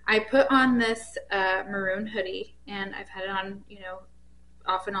weird. I put on this maroon hoodie, and I've had it on,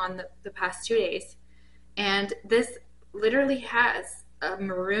 off and on the past 2 days, and this literally has a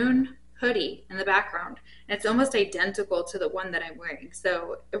maroon hoodie in the background, and it's almost identical to the one that I'm wearing.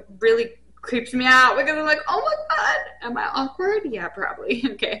 So it really creeps me out because I'm like, oh my god, am I awkward? Yeah, probably.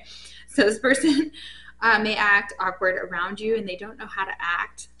 Okay, so this person may act awkward around you, and they don't know how to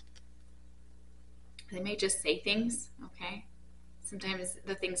act. They may just say things, okay? Sometimes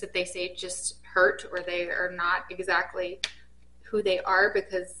the things that they say just hurt, or they are not exactly who they are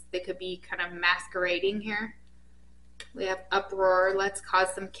because they could be kind of masquerading here. We have uproar. Let's cause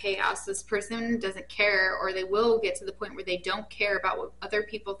some chaos. This person doesn't care, or they will get to the point where they don't care about what other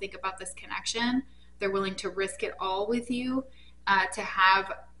people think about this connection. They're willing to risk it all with you to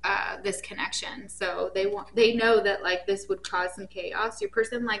have this connection. So they know that like this would cause some chaos. Your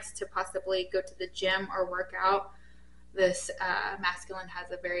person likes to possibly go to the gym or work out. This masculine has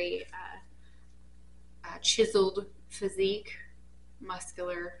a very chiseled physique,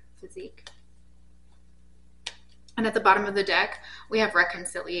 muscular physique. And at the bottom of the deck, we have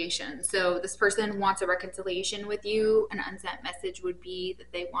reconciliation. So this person wants a reconciliation with you. An unsent message would be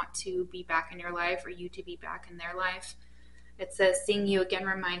that they want to be back in your life, or you to be back in their life. It says, seeing you again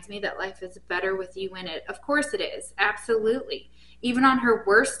reminds me that life is better with you in it. Of course it is. Absolutely. Even on her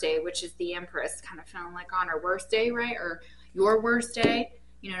worst day, which is the Empress, kind of feeling like on her worst day, right? Or your worst day,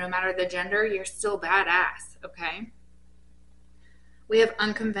 no matter the gender, you're still badass, okay? We have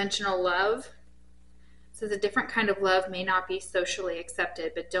unconventional love. It says a different kind of love may not be socially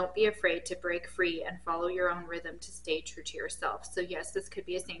accepted, but don't be afraid to break free and follow your own rhythm to stay true to yourself. So yes, this could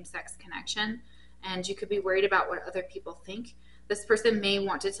be a same-sex connection, and you could be worried about what other people think. This person may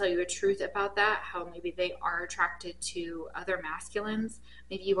want to tell you a truth about that, how maybe they are attracted to other masculines.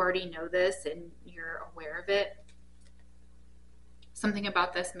 Maybe you already know this and you're aware of it. Something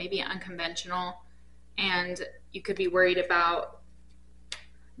about this may be unconventional, and you could be worried about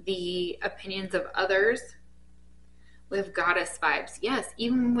the opinions of others. We have goddess vibes. Yes,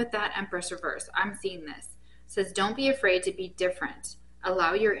 even with that Empress reverse, I'm seeing this. It says, don't be afraid to be different.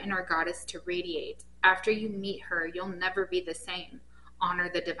 Allow your inner goddess to radiate. After you meet her, you'll never be the same. Honor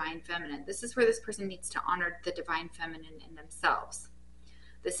the divine feminine. This is where this person needs to honor the divine feminine in themselves.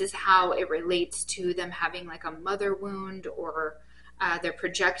 This is how it relates to them having like a mother wound, or they're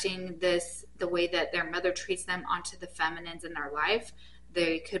projecting this, the way that their mother treats them, onto the feminines in their life.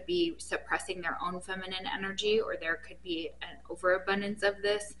 They could be suppressing their own feminine energy, or there could be an overabundance of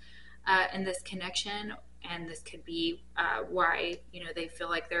this in this connection. And this could be why, they feel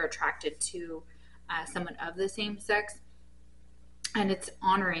like they're attracted to someone of the same sex. And it's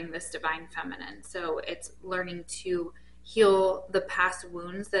honoring this divine feminine. So it's learning to heal the past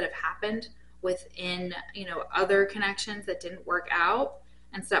wounds that have happened within, other connections that didn't work out,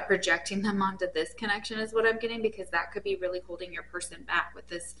 and stop projecting them onto this connection is what I'm getting, because that could be really holding your person back with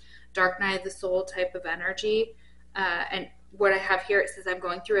this dark night of the soul type of energy. And what I have here, it says, I'm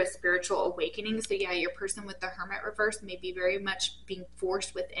going through a spiritual awakening. So yeah, your person with the Hermit reverse may be very much being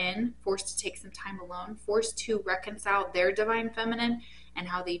forced within, forced to take some time alone, forced to reconcile their divine feminine and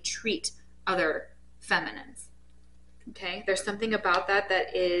how they treat other feminines. Okay, there's something about that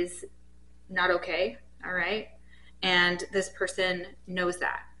is not okay, all right? And this person knows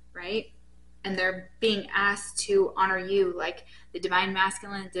that, right? And they're being asked to honor you, like the divine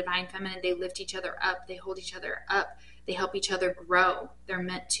masculine, the divine feminine. They lift each other up. They hold each other up. They help each other grow. They're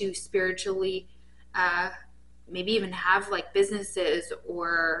meant to spiritually, maybe even have like businesses,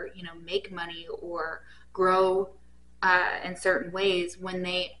 or, make money or grow in certain ways when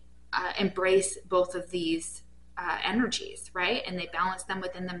they embrace both of these energies, right? And they balance them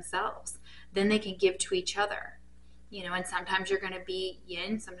within themselves. Then they can give to each other. And sometimes you're going to be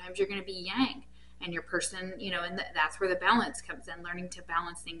yin, sometimes you're going to be yang, and your person, and that's where the balance comes in, learning to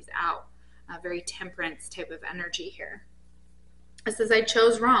balance things out. A very temperance type of energy here. It says, I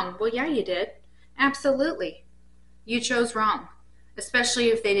chose wrong. Well, yeah, you did. Absolutely. You chose wrong, especially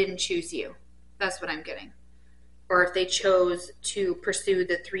if they didn't choose you. That's what I'm getting. Or if they chose to pursue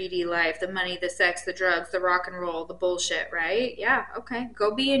the 3D life, the money, the sex, the drugs, the rock and roll, the bullshit, right? Yeah, okay.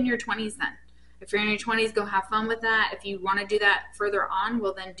 Go be in your 20s then. If you're in your 20s, go have fun with that. If you want to do that further on,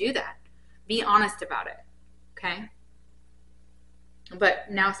 well, then do that. Be honest about it, okay? But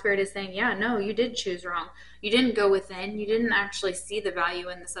now Spirit is saying, yeah, no, you did choose wrong. You didn't go within. You didn't actually see the value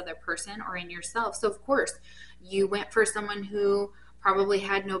in this other person or in yourself. So, of course, you went for someone who probably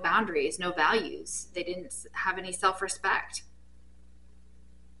had no boundaries, no values. They didn't have any self-respect.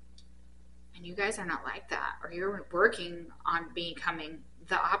 And you guys are not like that, or you're working on becoming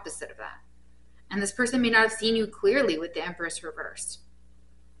the opposite of that. And this person may not have seen you clearly with the Empress reversed.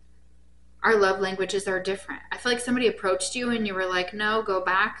 Our love languages are different. I feel like somebody approached you and you were like, no, go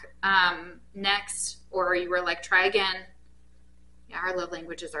back next. Or you were like, try again. Yeah, our love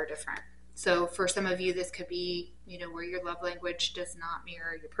languages are different. So for some of you, this could be, where your love language does not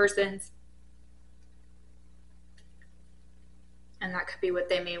mirror your person's. And that could be what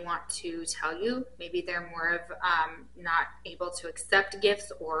they may want to tell you. Maybe they're more of not able to accept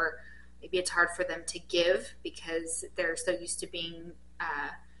gifts, or maybe it's hard for them to give because they're so used to being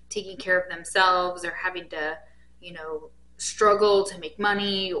taking care of themselves, or having to, struggle to make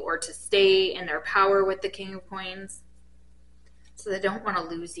money or to stay in their power with the King of Coins. So they don't want to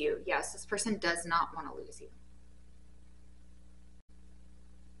lose you. Yes, this person does not want to lose you.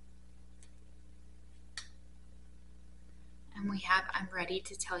 And we have, I'm ready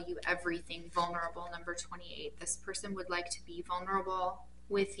to tell you everything, vulnerable, number 28. This person would like to be vulnerable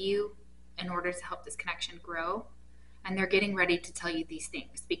with you in order to help this connection grow. And they're getting ready to tell you these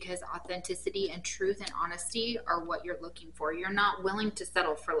things because authenticity and truth and honesty are what you're looking for. You're not willing to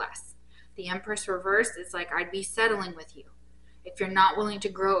settle for less. The Empress reverse is like, I'd be settling with you. If you're not willing to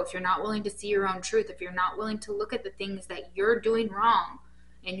grow, if you're not willing to see your own truth, if you're not willing to look at the things that you're doing wrong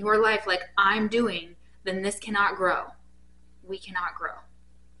in your life like I'm doing, then this cannot grow. we cannot grow.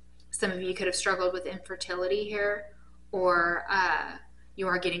 Some of you could have struggled with infertility here, or you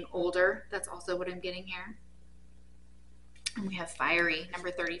are getting older. That's also what I'm getting here. And we have fiery,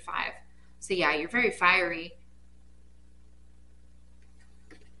 number 35. So yeah, you're very fiery.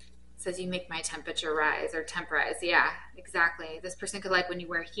 It says you make my temperature rise, or temp rise. Yeah, exactly. This person could like when you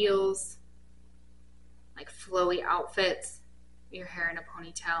wear heels, like flowy outfits, your hair in a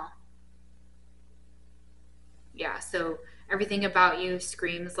ponytail. Yeah, so everything about you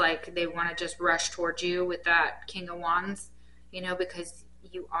screams like they want to just rush towards you with that King of Wands, you know, because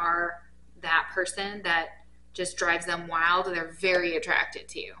you are that person that just drives them wild. They're very attracted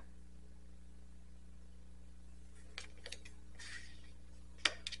to you.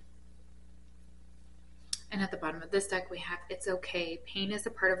 And at the bottom of this deck, we have, it's okay. Pain is a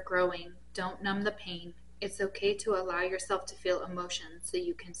part of growing. Don't numb the pain. It's okay to allow yourself to feel emotion so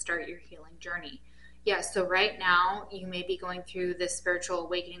you can start your healing journey. Yeah, so right now, you may be going through this spiritual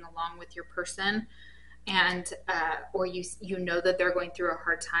awakening along with your person, and or you know that they're going through a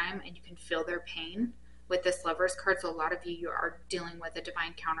hard time and you can feel their pain with this Lover's card. So a lot of you are dealing with a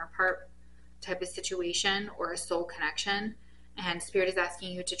divine counterpart type of situation or a soul connection, and Spirit is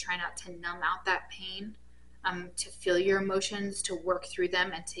asking you to try not to numb out that pain, to feel your emotions, to work through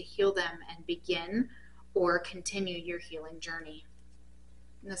them, and to heal them and begin or continue your healing journey.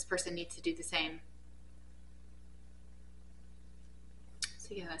 And this person needs to do the same.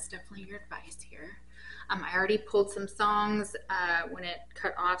 So yeah, that's definitely your advice here. I already pulled some songs when it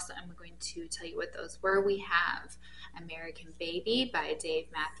cut off, so I'm going to tell you what those were. We have American Baby by Dave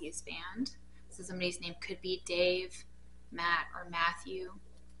Matthews Band. So somebody's name could be Dave, Matt, or Matthew.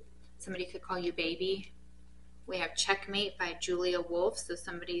 Somebody could call you Baby. We have Checkmate by Julia Wolf. So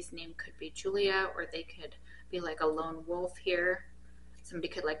somebody's name could be Julia, or they could be like a lone wolf here. Somebody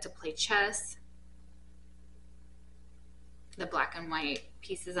could like to play chess. The black and white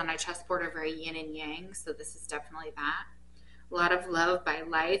pieces on a chessboard are very yin and yang, so this is definitely that. A Lot of Love by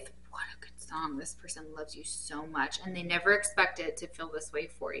Lythe. What a good song. This person loves you so much, and they never expected to feel this way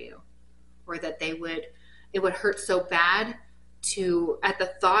for you, or that it would hurt so bad at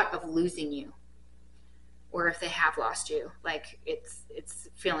the thought of losing you, or if they have lost you. Like it's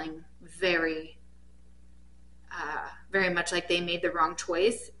feeling very very much like they made the wrong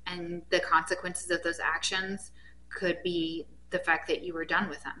choice, and the consequences of those actions could be the fact that you were done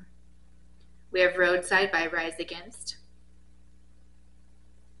with them. We have Roadside by Rise Against.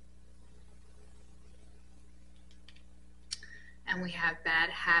 And we have Bad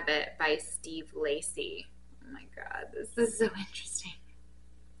Habit by Steve Lacy. Oh my God, this is so interesting.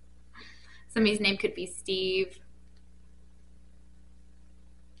 Somebody's name could be Steve.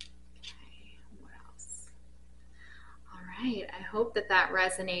 Okay, what else? All right, I hope that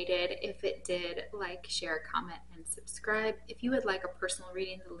resonated. If it did, like, share, comment, and subscribe. If you would like a personal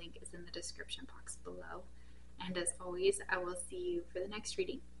reading, the link is in the description box below. And as always, I will see you for the next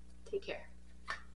reading. Take care.